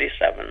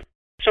 1937.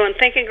 So in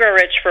Think and Grow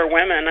Rich for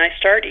Women, I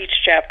start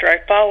each chapter. I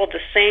follow the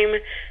same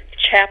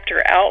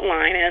chapter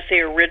outline as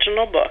the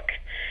original book.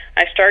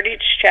 I start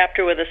each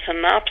chapter with a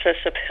synopsis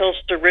of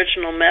Hill's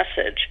original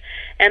message,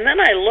 and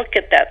then I look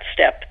at that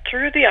step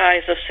through the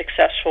eyes of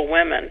successful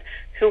women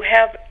who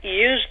have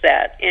used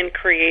that in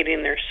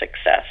creating their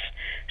success.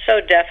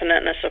 So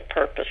definiteness of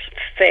purpose,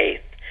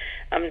 faith,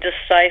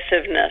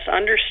 decisiveness,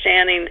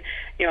 understanding,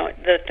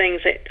 the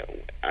things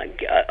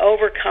that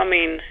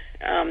overcoming,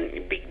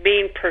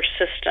 being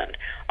persistent,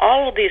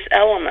 all of these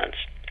elements.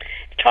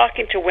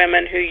 Talking to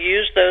women who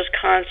use those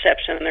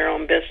concepts in their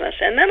own business.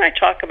 And then I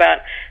talk about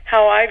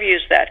how I've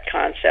used that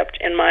concept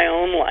in my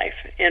own life,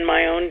 in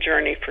my own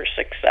journey for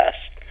success.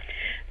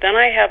 Then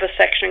I have a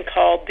section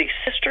called the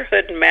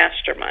Sisterhood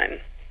Mastermind.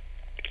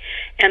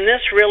 And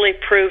this really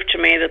proved to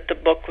me that the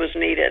book was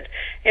needed.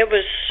 It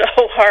was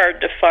so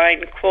hard to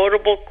find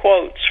quotable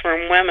quotes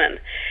from women.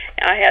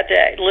 I had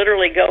to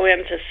literally go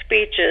into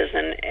speeches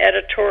and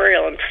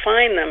editorial and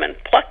find them and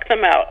pluck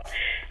them out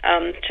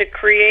to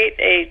create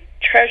a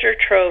treasure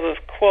trove of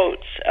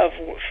quotes of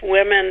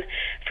women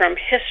from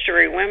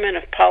history, women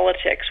of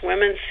politics,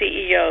 women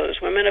CEOs,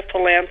 women of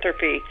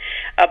philanthropy,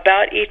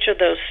 about each of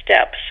those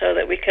steps, so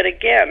that we could,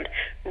 again,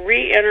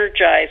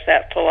 re-energize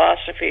that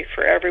philosophy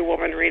for every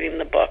woman reading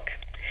the book.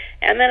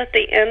 And then at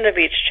the end of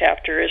each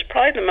chapter is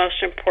probably the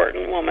most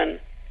important woman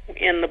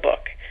in the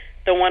book,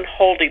 the one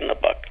holding the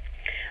book.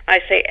 I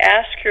say,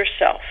 ask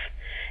yourself,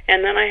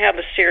 And then I have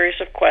a series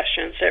of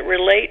questions that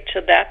relate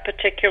to that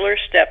particular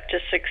step to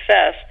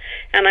success.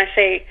 And I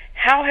say,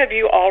 how have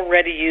you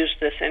already used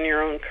this in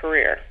your own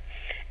career?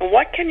 And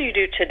what can you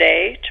do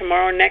today,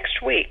 tomorrow,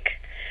 next week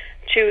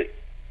to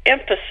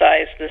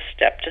emphasize this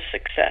step to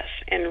success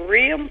and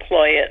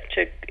re-employ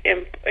it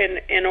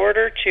in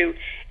order to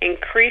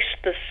increase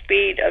the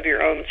speed of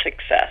your own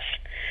success?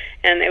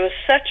 And it was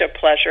such a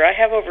pleasure. I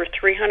have over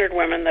 300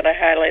 women that I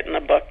highlight in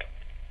the book.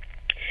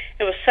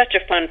 It was such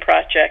a fun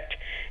project,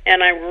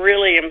 and I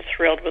really am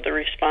thrilled with the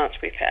response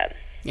we've had.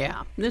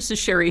 Yeah. This is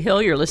Sherry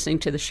Hill. You're listening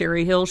to The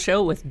Sherry Hill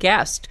Show with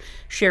guest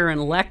Sharon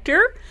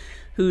Lechter,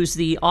 who's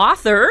the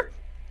author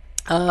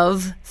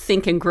of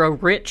Think and Grow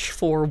Rich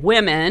for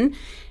Women.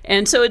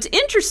 And so it's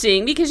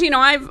interesting because,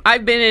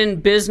 I've been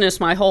in business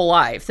my whole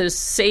life. This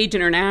Sage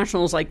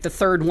International is like the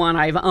third one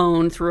I've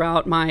owned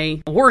throughout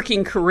my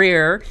working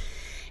career.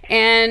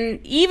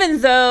 And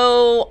even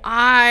though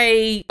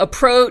I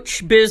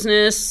approach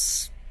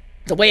business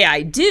the way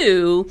I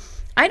do,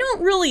 I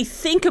don't really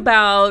think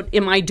about,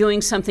 am I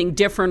doing something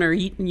different or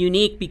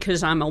unique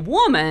because I'm a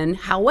woman?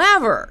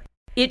 However,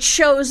 it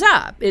shows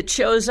up. It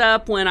shows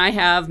up when I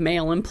have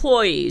male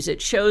employees.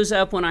 It shows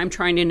up when I'm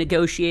trying to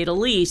negotiate a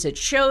lease. It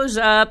shows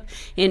up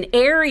in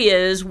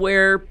areas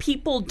where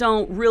people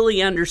don't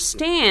really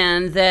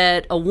understand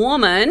that a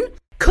woman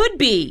could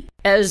be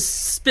as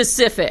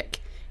specific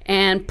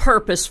and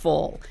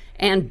purposeful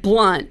and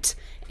blunt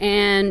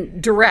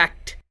and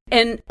direct.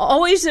 And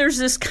always there's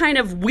this kind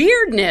of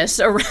weirdness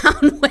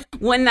around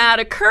when that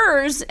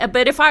occurs.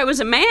 But if I was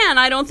a man,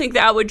 I don't think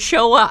that would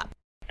show up.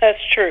 That's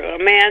true. A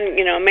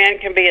man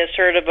can be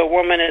assertive. A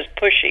woman is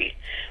pushy,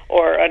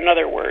 or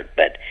another word,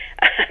 but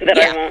that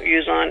I won't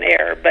use on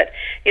air. But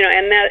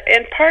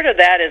and part of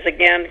that is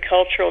again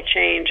cultural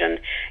change.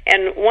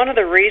 And one of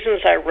the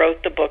reasons I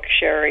wrote the book,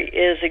 Sherry,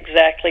 is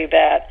exactly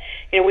that.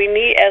 We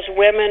need, as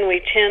women,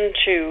 we tend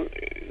to,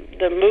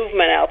 the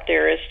movement out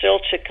there is still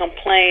to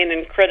complain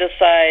and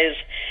criticize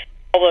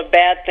all the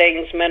bad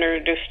things men are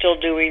still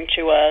doing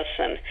to us.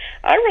 And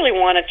I really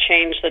want to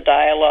change the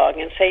dialogue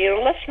and say,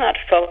 let's not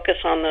focus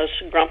on those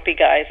grumpy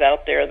guys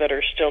out there that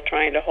are still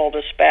trying to hold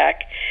us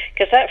back,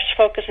 because that's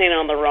focusing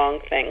on the wrong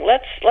thing.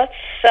 Let's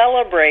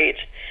celebrate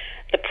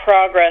the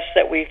progress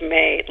that we've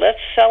made.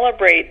 Let's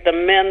celebrate the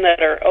men that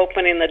are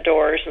opening the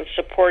doors and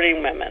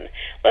supporting women.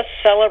 Let's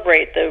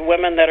celebrate the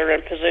women that are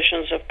in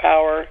positions of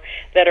power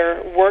that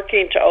are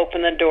working to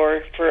open the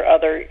door for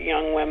other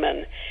young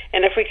women.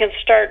 And if we can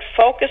start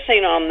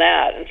focusing on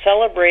that and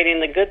celebrating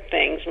the good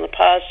things and the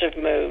positive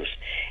moves,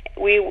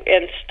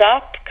 and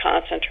stop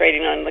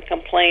concentrating on the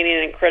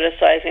complaining and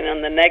criticizing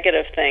on the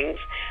negative things,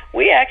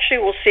 we actually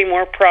will see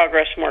more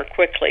progress more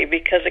quickly,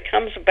 because it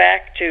comes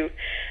back to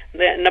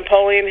the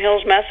Napoleon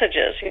Hill's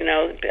messages,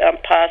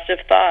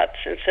 positive thoughts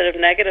instead of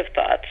negative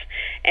thoughts.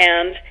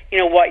 And,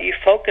 what you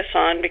focus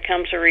on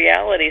becomes a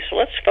reality. So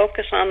let's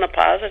focus on the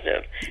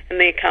positive and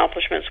the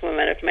accomplishments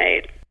women have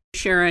made.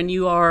 Sharon,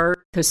 you are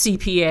a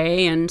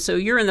CPA, and so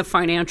you're in the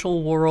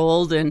financial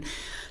world, and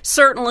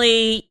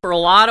certainly for a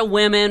lot of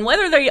women,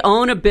 whether they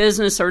own a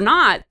business or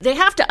not, they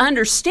have to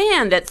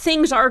understand that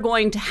things are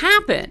going to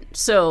happen.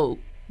 So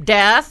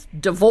death,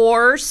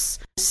 divorce,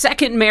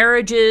 second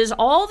marriages,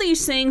 all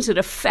these things that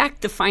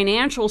affect the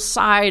financial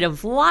side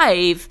of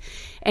life.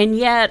 And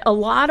yet a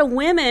lot of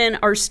women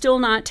are still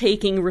not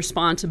taking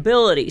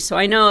responsibility. So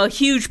I know a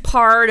huge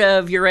part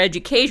of your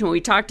education,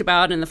 we talked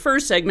about in the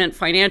first segment,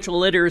 financial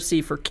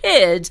literacy for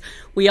kids,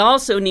 we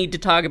also need to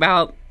talk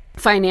about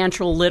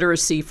financial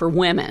literacy for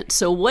women.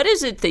 So what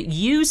is it that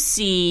you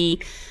see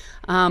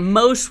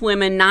most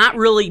women not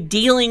really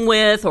dealing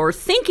with or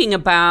thinking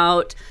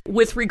about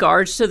with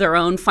regards to their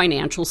own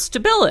financial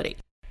stability?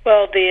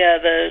 Well,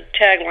 the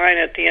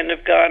tagline at the end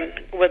of Gone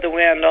with the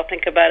Wind, I'll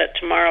think about it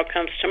tomorrow,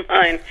 comes to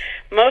mind.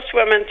 Most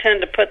women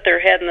tend to put their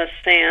head in the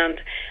sand.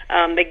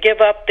 They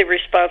give up the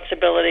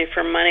responsibility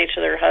for money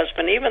to their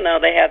husband, even though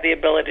they have the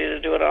ability to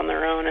do it on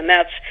their own. And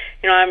that's,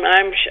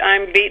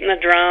 I'm beating the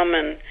drum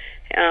and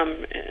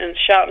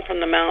shouting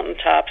from the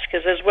mountaintops,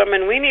 because as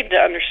women, we need to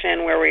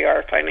understand where we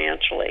are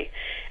financially.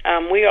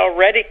 We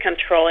already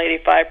control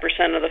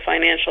 85% of the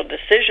financial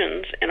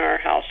decisions in our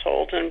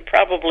households, and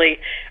probably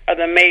are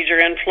the major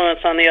influence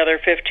on the other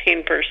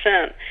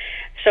 15%.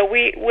 So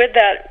with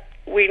that,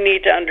 we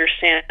need to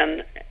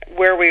understand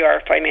where we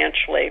are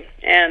financially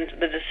and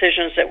the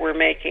decisions that we're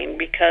making,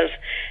 because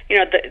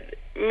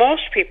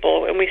most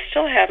people, and we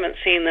still haven't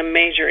seen the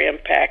major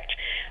impact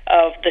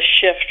of the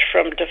shift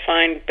from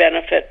defined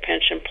benefit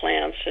pension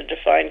plans to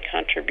defined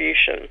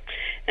contribution.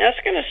 And that's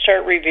going to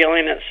start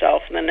revealing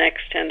itself in the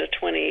next 10 to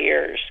 20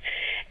 years.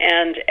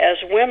 And as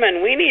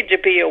women, we need to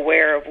be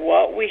aware of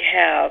what we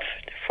have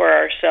for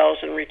ourselves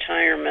in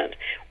retirement,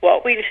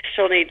 what we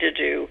still need to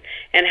do,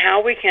 and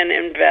how we can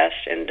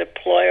invest and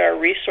deploy our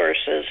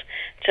resources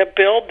to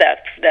build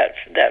that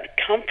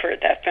comfort,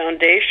 that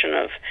foundation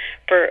of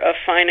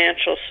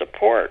financial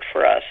support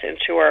for us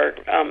into our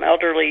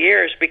elderly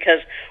years. Because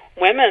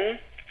women,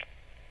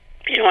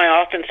 I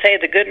often say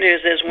the good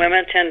news is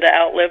women tend to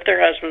outlive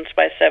their husbands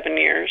by 7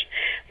 years,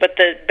 but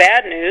the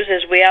bad news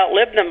is we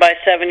outlive them by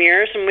 7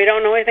 years and we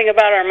don't know anything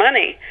about our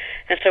money.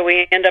 And so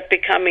we end up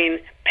becoming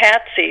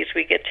patsies.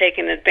 We get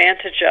taken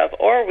advantage of,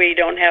 or we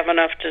don't have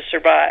enough to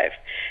survive.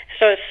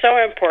 So it's so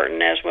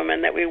important as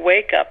women that we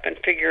wake up and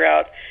figure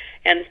out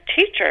and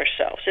teach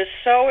ourselves. It's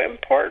so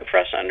important for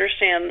us to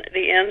understand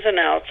the ins and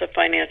outs of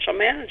financial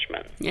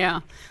management. Yeah.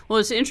 Well,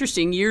 it's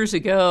interesting. Years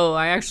ago,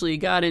 I actually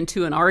got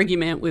into an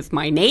argument with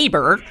my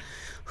neighbor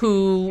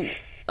who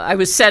I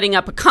was setting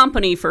up a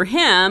company for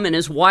him, and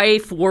his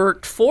wife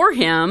worked for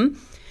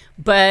him.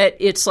 But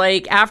it's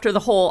like after the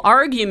whole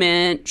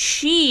argument,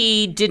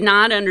 she did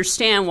not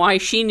understand why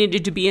she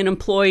needed to be an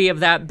employee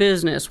of that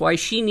business, why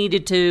she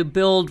needed to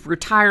build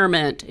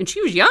retirement. And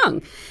she was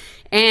young.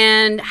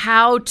 And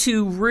how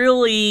to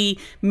really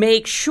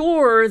make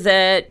sure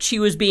that she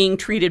was being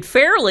treated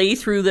fairly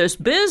through this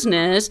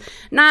business,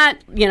 not,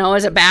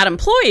 as a bad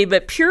employee,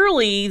 but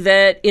purely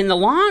that in the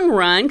long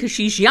run, because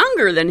she's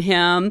younger than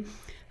him,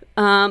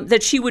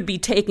 that she would be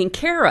taken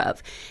care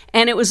of.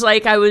 And it was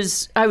like I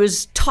was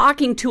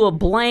talking to a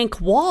blank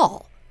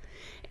wall.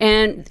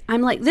 And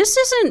I'm like, this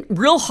isn't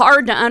real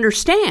hard to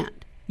understand.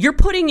 You're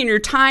putting in your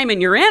time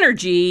and your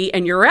energy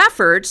and your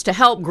efforts to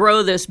help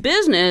grow this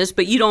business,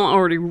 but you don't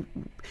want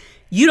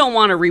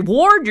to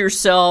reward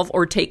yourself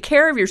or take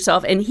care of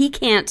yourself, and he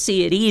can't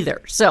see it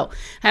either. So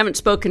I haven't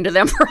spoken to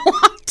them for a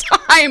long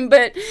time,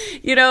 but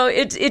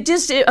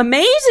it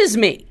amazes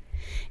me.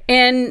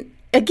 And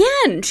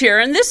again,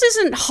 Sharon, this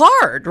isn't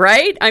hard,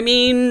 right? I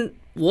mean,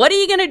 what are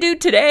you going to do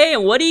today,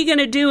 and what are you going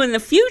to do in the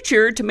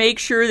future to make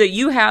sure that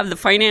you have the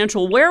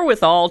financial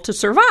wherewithal to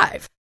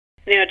survive?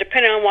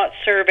 Depending on what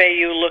survey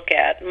you look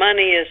at,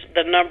 money is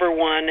the number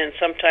one and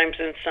sometimes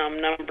in some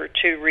number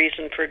two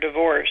reason for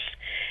divorce.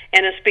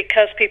 And it's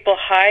because people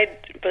hide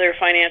their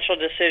financial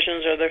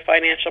decisions or their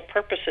financial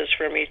purposes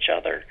from each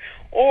other.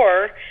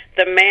 Or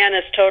the man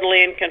is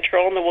totally in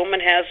control and the woman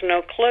has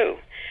no clue.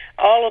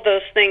 All of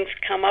those things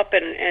come up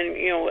and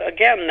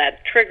again,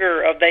 that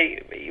trigger of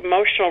the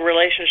emotional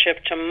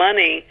relationship to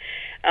money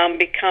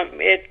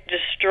it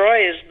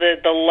destroys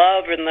the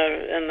love and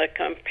the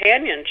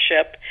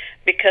companionship,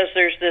 because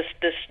there's this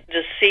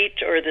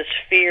deceit or this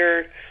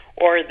fear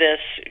or this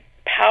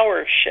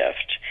power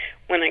shift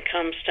when it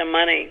comes to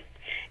money,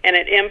 and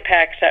it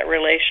impacts that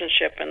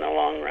relationship in the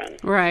long run.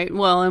 Right.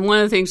 Well, and one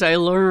of the things I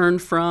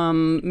learned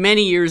from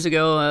many years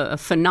ago, a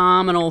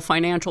phenomenal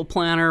financial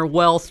planner,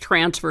 wealth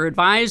transfer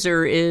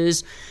advisor,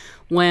 is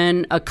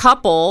when a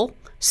couple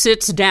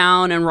sits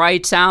down and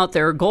writes out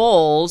their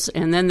goals,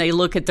 and then they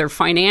look at their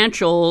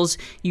financials,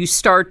 you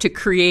start to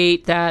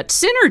create that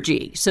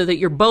synergy so that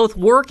you're both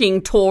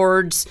working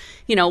towards,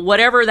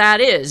 whatever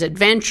that is,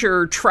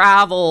 adventure,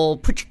 travel,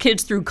 put your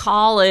kids through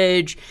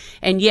college,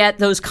 and yet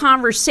those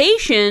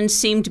conversations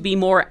seem to be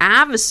more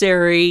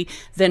adversary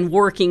than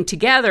working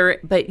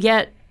together, but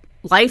yet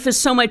life is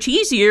so much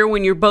easier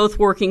when you're both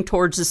working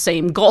towards the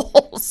same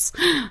goals.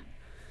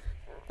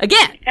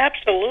 Again,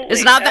 absolutely,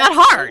 it's not that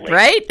hard,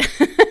 right?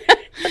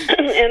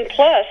 And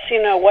plus,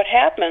 what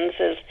happens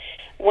is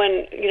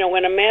when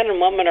a man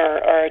and woman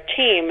are a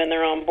team and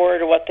they're on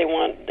board with what they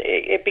want,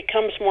 it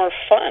becomes more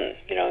fun.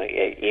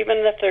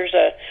 Even if there's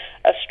a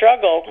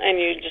struggle and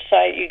you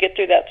decide you get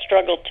through that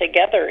struggle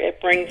together,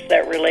 it brings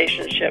that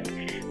relationship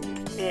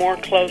more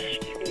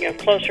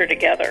closer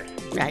together.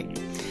 Right.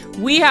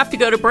 We have to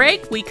go to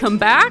break. We come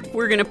back.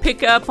 We're going to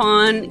pick up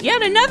on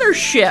yet another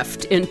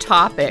shift in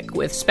topic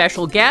with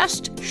special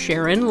guest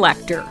Sharon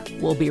Lechter.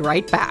 We'll be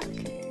right back.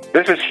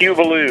 This is Hugh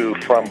Ballou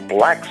from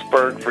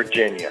Blacksburg,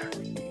 Virginia.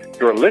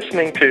 You're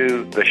listening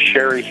to The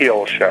Sherry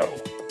Hill Show.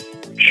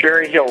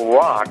 Sherry Hill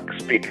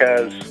rocks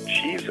because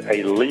she's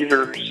a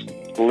leader's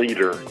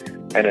leader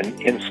and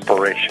an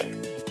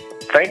inspiration.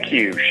 Thank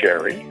you,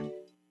 Sherry.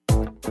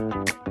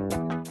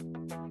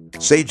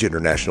 Sage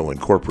International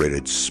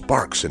Incorporated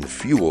sparks and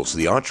fuels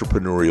the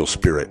entrepreneurial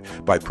spirit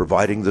by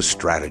providing the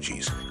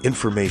strategies,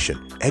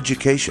 information,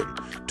 education,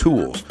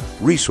 tools,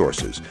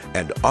 resources,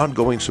 and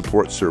ongoing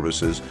support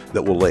services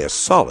that will lay a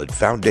solid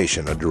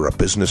foundation under a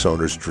business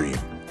owner's dream.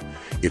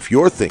 If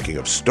you're thinking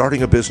of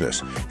starting a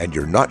business and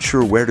you're not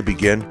sure where to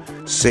begin,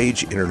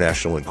 Sage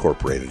International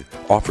Incorporated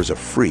offers a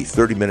free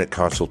 30-minute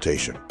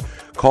consultation.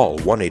 Call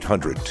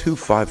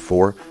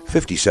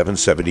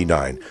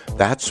 1-800-254-5779.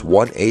 That's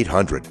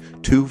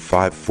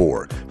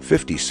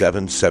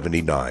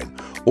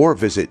 1-800-254-5779. Or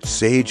visit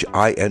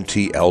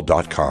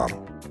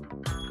sageintl.com.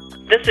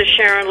 This is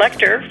Sharon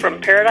Lechter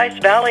from Paradise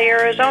Valley,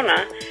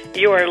 Arizona.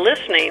 You are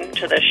listening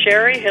to The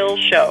Sherry Hill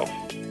Show.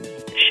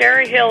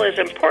 Sherry Hill is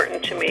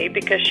important to me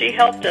because she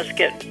helped us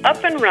get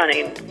up and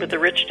running with the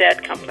Rich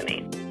Dad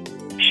Company.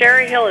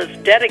 Sherry Hill is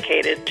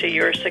dedicated to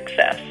your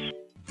success.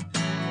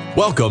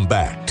 Welcome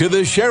back to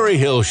The Sherry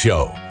Hill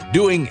Show,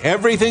 doing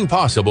everything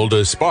possible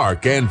to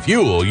spark and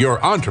fuel your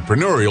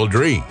entrepreneurial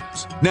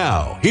dreams.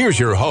 Now, here's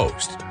your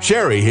host,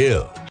 Sherry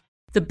Hill.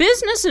 The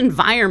business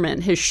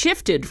environment has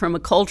shifted from a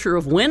culture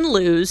of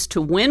win-lose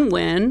to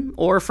win-win,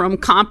 or from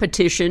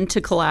competition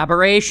to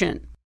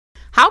collaboration.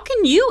 How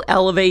can you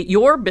elevate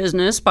your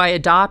business by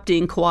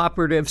adopting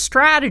cooperative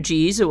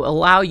strategies that will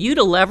allow you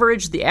to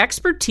leverage the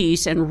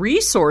expertise and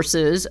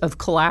resources of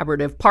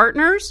collaborative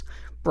partners,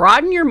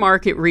 broaden your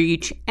market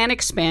reach, and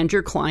expand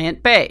your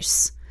client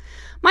base?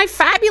 My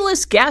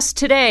fabulous guest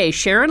today,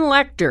 Sharon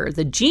Lechter,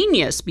 the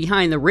genius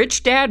behind the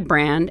Rich Dad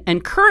brand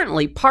and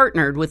currently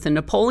partnered with the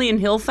Napoleon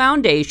Hill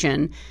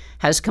Foundation,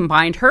 has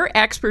combined her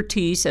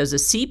expertise as a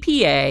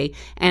CPA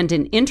and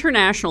an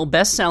international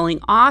best-selling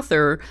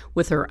author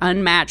with her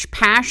unmatched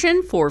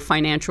passion for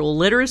financial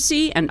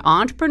literacy and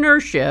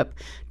entrepreneurship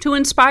to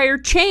inspire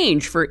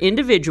change for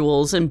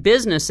individuals and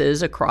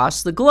businesses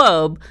across the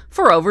globe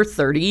for over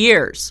 30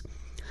 years.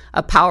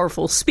 A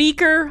powerful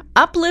speaker,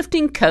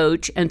 uplifting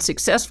coach, and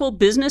successful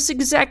business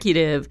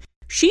executive,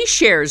 she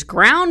shares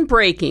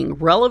groundbreaking,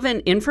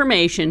 relevant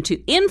information to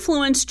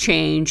influence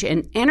change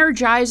and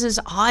energizes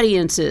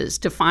audiences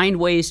to find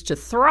ways to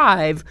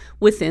thrive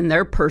within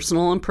their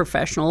personal and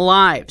professional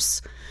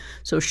lives.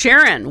 So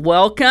Sharon,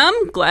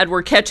 welcome. Glad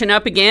we're catching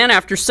up again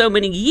after so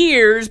many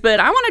years, but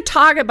I want to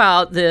talk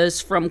about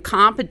this from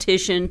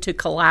competition to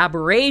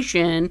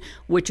collaboration,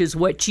 which is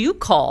what you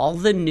call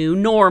the new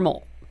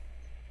normal.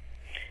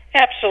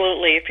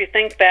 Absolutely. If you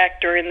think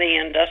back during the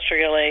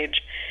industrial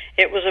age,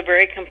 it was a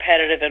very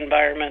competitive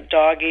environment,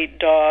 dog eat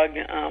dog.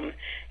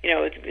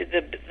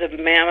 The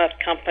mammoth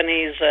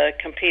companies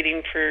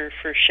competing for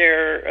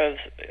share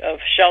of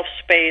shelf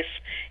space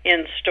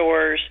in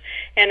stores.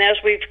 And as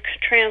we've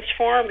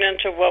transformed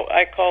into what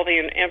I call the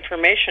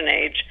information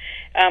age,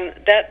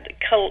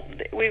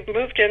 we've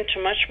moved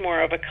into much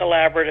more of a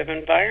collaborative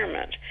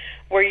environment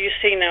where you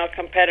see now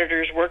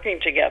competitors working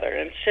together.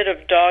 Instead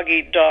of dog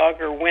eat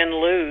dog or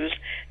win-lose,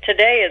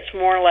 today it's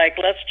more like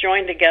let's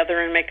join together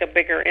and make a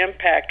bigger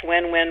impact,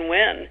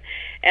 win-win-win.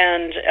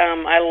 And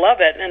I love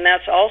it, and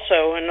that's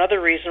also another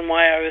reason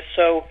why I was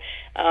so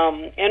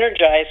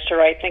energized to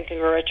write Think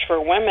Rich for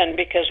Women,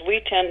 because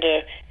we tend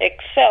to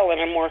excel in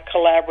a more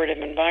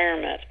collaborative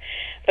environment.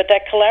 But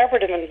that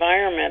collaborative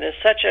environment is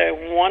such a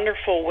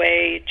wonderful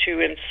way to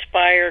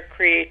inspire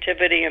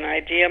creativity and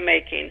idea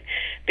making,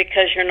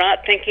 because you're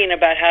not thinking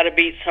about how to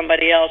beat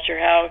somebody else. You're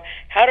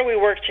how do we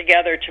work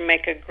together to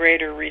make a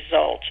greater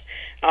result?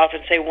 I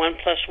often say 1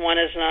 + 1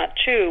 is not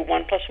 2,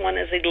 1 + 1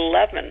 is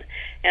 11,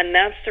 and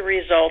that's the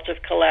result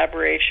of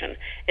collaboration.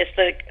 It's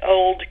the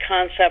old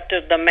concept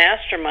of the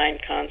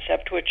mastermind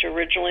concept, which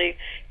originally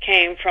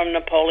came from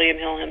Napoleon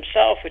Hill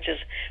himself, which is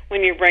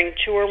when you bring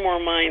 2 or more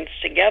minds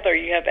together,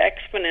 you have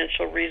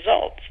exponential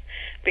results,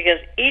 because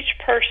each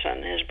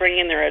person is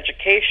bringing their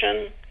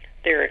education,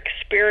 their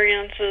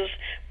experiences,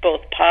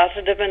 both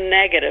positive and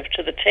negative,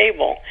 to the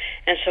table.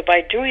 And so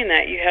by doing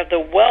that, you have the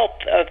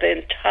wealth of the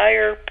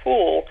entire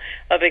pool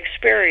of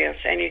experience,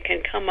 and you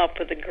can come up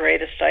with the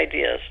greatest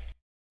ideas.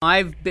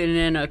 I've been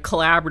in a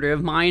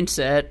collaborative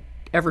mindset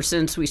ever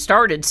since we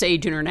started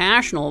Sage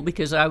International,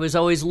 because I was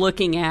always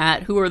looking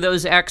at who are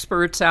those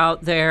experts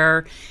out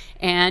there.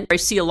 And I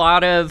see a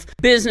lot of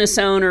business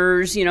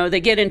owners,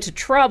 they get into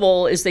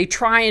trouble is they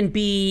try and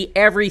be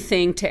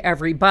everything to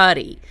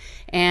everybody.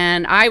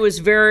 And I was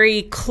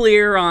very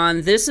clear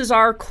on this is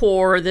our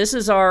core, this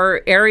is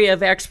our area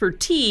of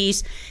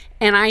expertise.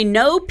 And I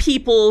know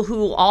people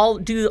who all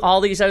do all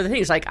these other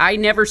things. Like, I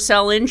never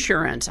sell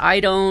insurance. I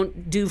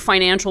don't do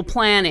financial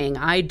planning.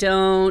 I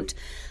don't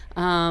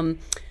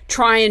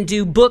try and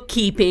do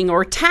bookkeeping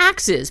or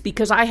taxes,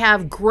 because I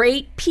have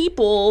great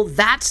people.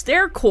 That's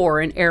their core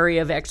and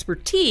area of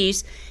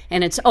expertise.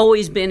 And it's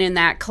always been in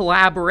that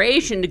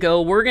collaboration to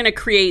go, we're going to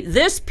create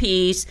this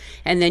piece,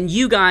 and then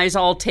you guys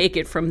all take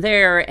it from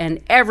there, and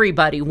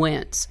everybody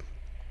wins.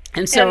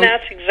 And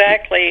that's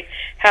exactly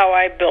how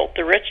I built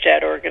the Rich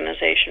Dad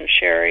organization,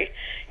 Sherry.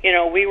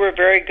 We were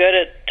very good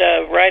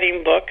at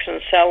writing books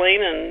and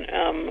selling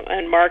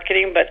and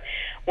marketing, but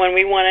when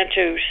we wanted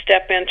to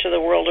step into the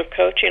world of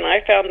coaching,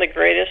 I found the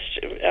greatest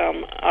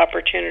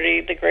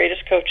opportunity, the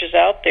greatest coaches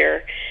out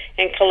there,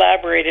 and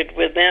collaborated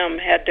with them,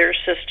 had their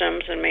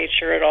systems, and made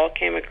sure it all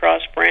came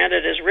across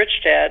branded as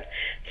Rich Dad.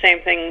 Same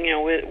thing,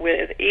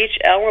 with each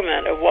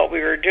element of what we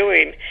were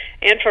doing.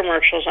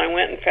 Infomercials, I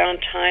went and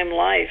found Time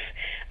Life.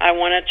 I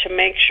wanted to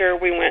make sure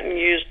we went and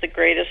used the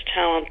greatest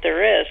talent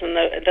there is. And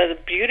the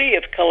beauty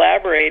of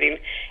collaborating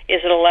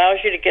is it allows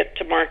you to get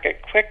to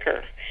market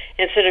quicker.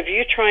 Instead of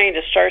you trying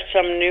to start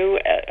some new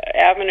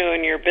avenue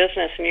in your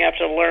business and you have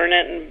to learn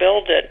it and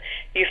build it,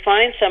 you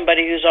find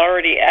somebody who's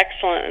already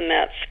excellent in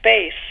that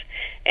space,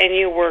 and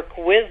you work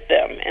with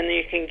them, and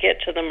you can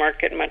get to the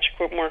market much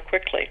more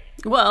quickly.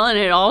 Well, and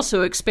it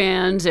also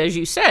expands, as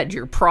you said,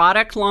 your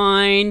product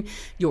line,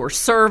 your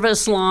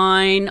service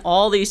line,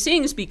 all these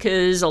things,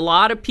 because a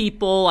lot of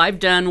people, I've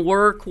done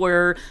work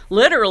where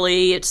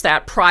literally it's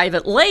that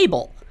private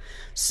label.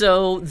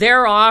 So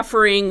they're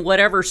offering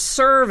whatever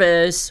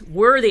service,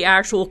 we're the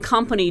actual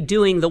company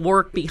doing the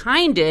work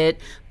behind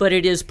it, but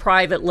it is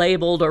private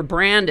labeled or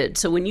branded.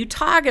 So when you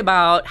talk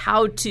about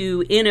how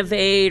to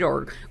innovate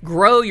or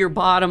grow your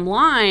bottom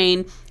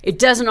line, it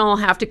doesn't all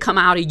have to come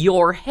out of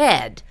your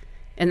head.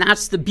 And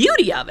that's the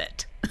beauty of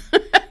it.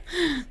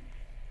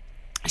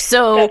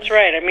 So that's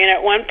right. I mean,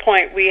 at one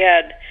point we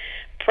had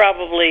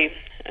probably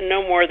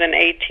no more than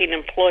 18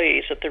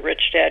 employees at the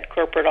Rich Dad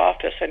corporate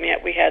office, and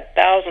yet we had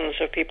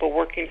thousands of people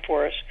working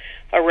for us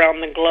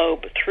around the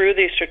globe through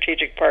these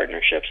strategic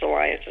partnerships,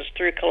 alliances,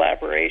 through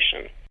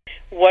collaboration.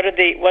 What's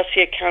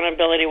the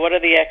accountability? What are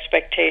the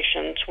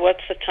expectations?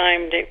 What's the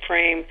time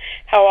frame?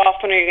 How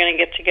often are you going to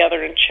get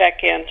together and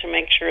check in to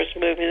make sure it's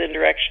moving in the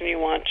direction you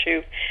want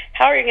to?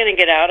 How are you going to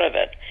get out of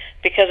it?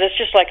 Because it's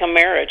just like a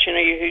marriage. You know,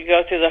 you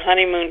go through the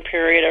honeymoon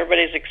period,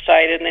 everybody's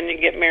excited, and then you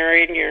get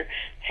married and you're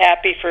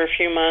happy for a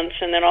few months,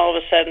 and then all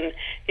of a sudden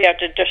you have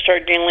to just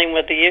start dealing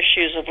with the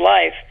issues of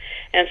life.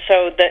 And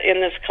so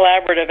in this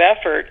collaborative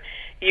effort,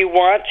 you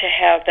want to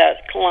have that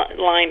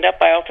lined up.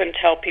 I often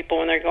tell people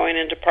when they're going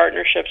into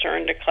partnerships or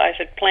into class,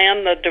 I said,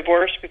 plan the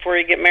divorce before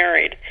you get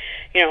married.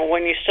 You know,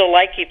 when you still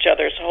like each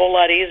other, it's a whole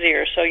lot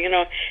easier. So, you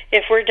know,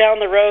 if we're down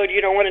the road,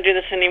 you don't want to do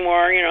this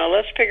anymore, you know,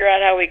 let's figure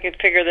out how we can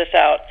figure this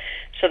out.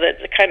 So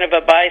that kind of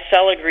a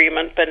buy-sell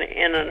agreement, but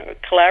in a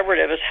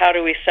collaborative, is how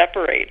do we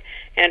separate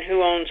and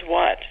who owns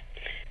what.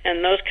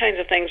 And those kinds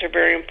of things are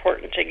very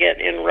important to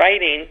get in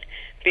writing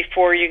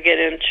before you get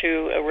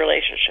into a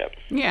relationship.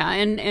 Yeah,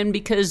 and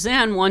because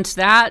then once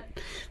that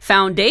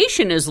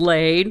foundation is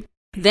laid,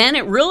 then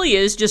it really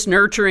is just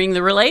nurturing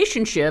the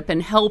relationship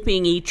and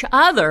helping each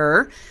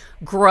other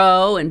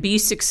grow and be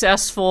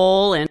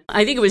successful. And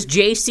I think it was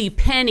J.C.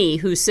 Penney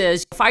who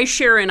says, if I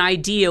share an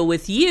idea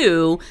with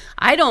you,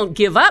 I don't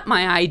give up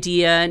my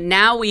idea.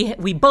 Now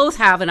we both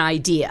have an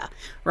idea,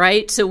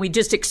 right? So we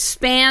just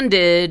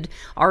expanded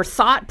our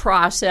thought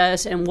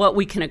process and what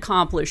we can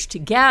accomplish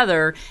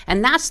together.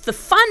 And that's the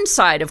fun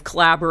side of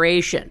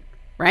collaboration,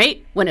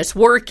 right? When it's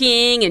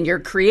working and you're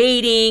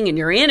creating and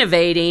you're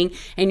innovating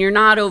and you're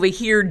not over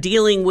here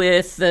dealing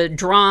with the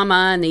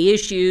drama and the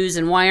issues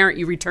and why aren't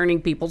you returning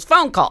people's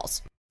phone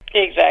calls?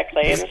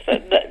 Exactly. And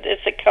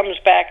it comes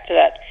back to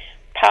that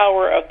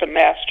power of the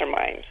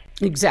mastermind.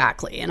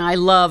 Exactly. And I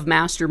love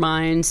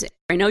masterminds.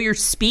 I know you're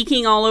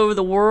speaking all over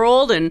the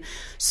world. And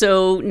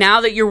so now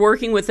that you're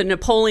working with the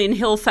Napoleon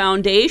Hill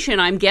Foundation,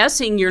 I'm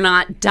guessing you're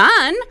not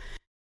done.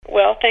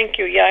 Well, thank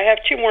you. Yeah, I have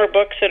 2 more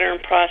books that are in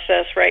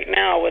process right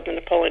now with the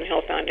Napoleon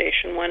Hill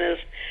Foundation. One is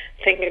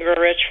Think and Grow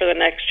Rich for the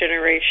Next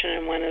Generation,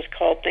 and one is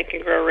called Think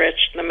and Grow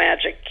Rich, The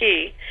Magic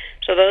Key.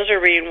 So those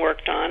are being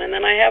worked on. And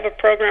then I have a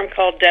program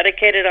called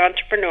Dedicated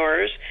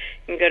Entrepreneurs.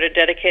 You can go to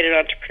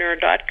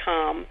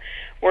dedicatedentrepreneur.com,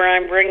 where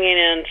I'm bringing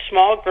in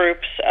small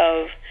groups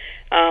of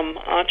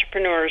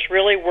entrepreneurs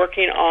really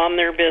working on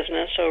their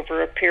business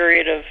over a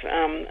period of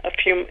a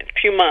few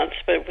months,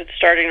 but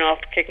kicking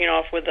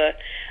off with a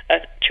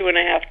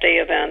 2.5-day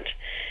event,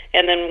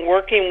 and then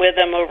working with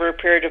them over a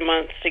period of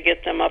months to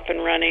get them up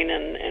and running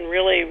and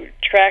really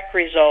track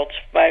results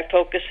by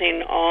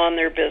focusing on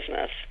their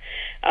business.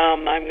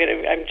 I'm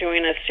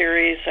doing a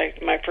series.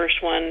 My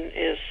first one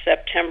is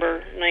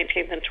September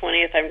 19th and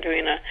 20th. I'm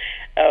doing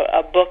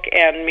a book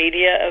and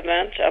media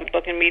event, a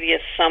book and media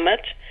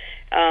summit.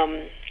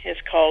 It's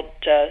called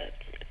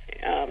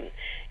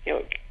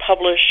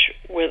Publish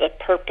with a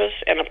Purpose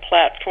and a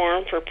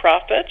Platform for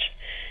Profit,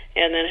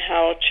 and then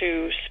how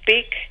to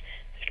speak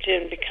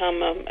to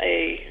become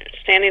a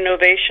standing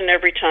ovation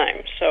every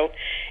time. So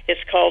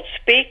it's called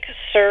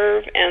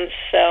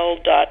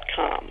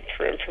SpeakServeAndSell.com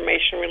for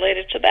information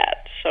related to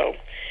that. So,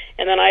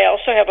 and then I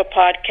also have a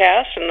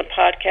podcast, and the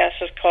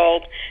podcast is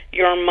called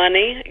Your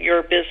Money,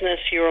 Your Business,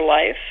 Your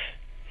Life.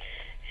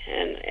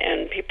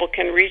 And people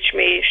can reach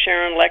me,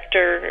 Sharon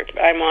Lechter.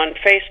 I'm on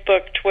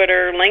Facebook,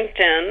 Twitter,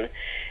 LinkedIn,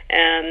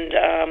 and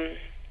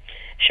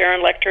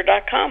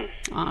SharonLechter.com.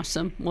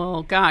 Awesome.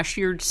 Well, gosh,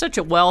 you're such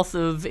a wealth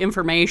of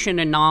information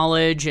and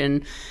knowledge,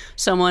 and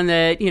someone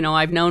that,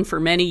 I've known for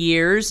many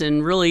years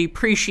and really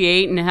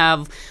appreciate and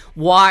have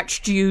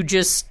watched you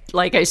just,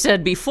 like I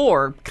said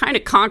before, kind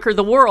of conquer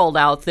the world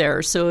out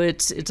there. So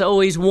it's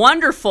always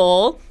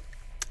wonderful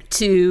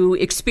to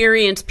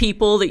experience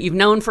people that you've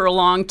known for a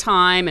long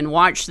time and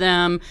watch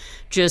them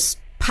just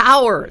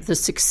power the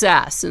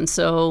success. And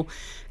so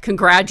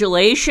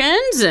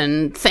congratulations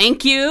and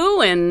thank you.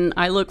 And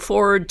I look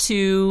forward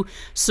to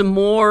some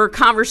more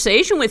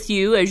conversation with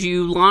you as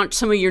you launch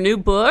some of your new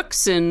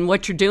books and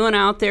what you're doing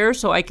out there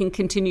so I can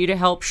continue to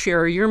help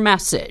share your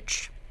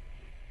message.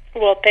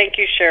 Well, thank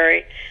you,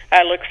 Sherry.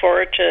 I look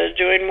forward to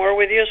doing more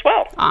with you as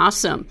well.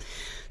 Awesome.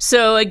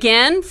 So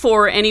again,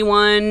 for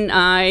anyone,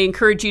 I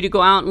encourage you to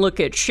go out and look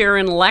at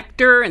Sharon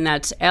Lechter, and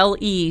that's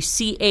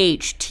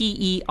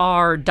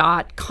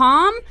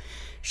LECHTER.com.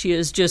 She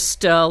has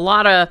just a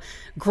lot of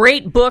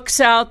great books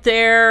out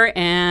there,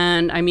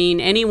 and I mean,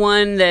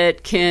 anyone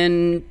that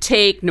can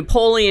take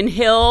Napoleon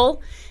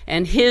Hill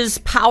and his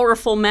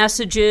powerful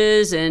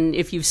messages, and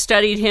if you've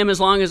studied him as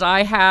long as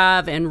I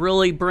have, and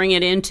really bring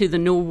it into the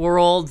new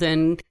world,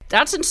 then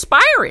that's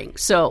inspiring.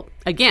 So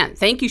again,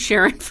 thank you,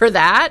 Sharon, for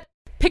that.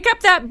 Pick up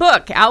that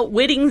book,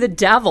 Outwitting the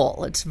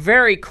Devil. It's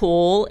very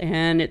cool,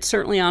 and it's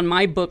certainly on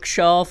my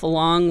bookshelf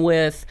along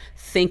with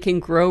Think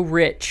and Grow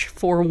Rich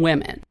for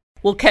Women.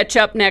 We'll catch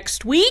up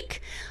next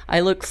week. I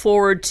look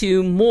forward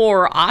to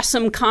more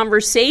awesome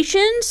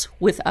conversations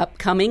with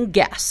upcoming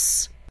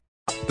guests.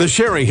 The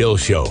Sherry Hill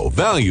Show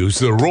values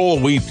the role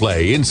we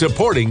play in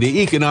supporting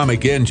the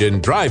economic engine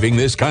driving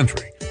this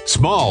country.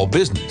 Small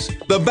business,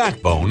 the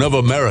backbone of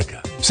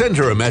America. Send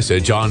her a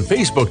message on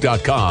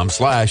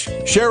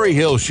Facebook.com/Sherry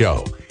Hill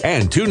Show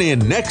and tune in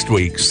next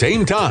week,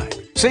 same time,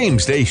 same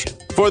station,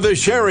 for The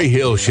Sherry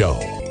Hill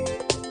Show.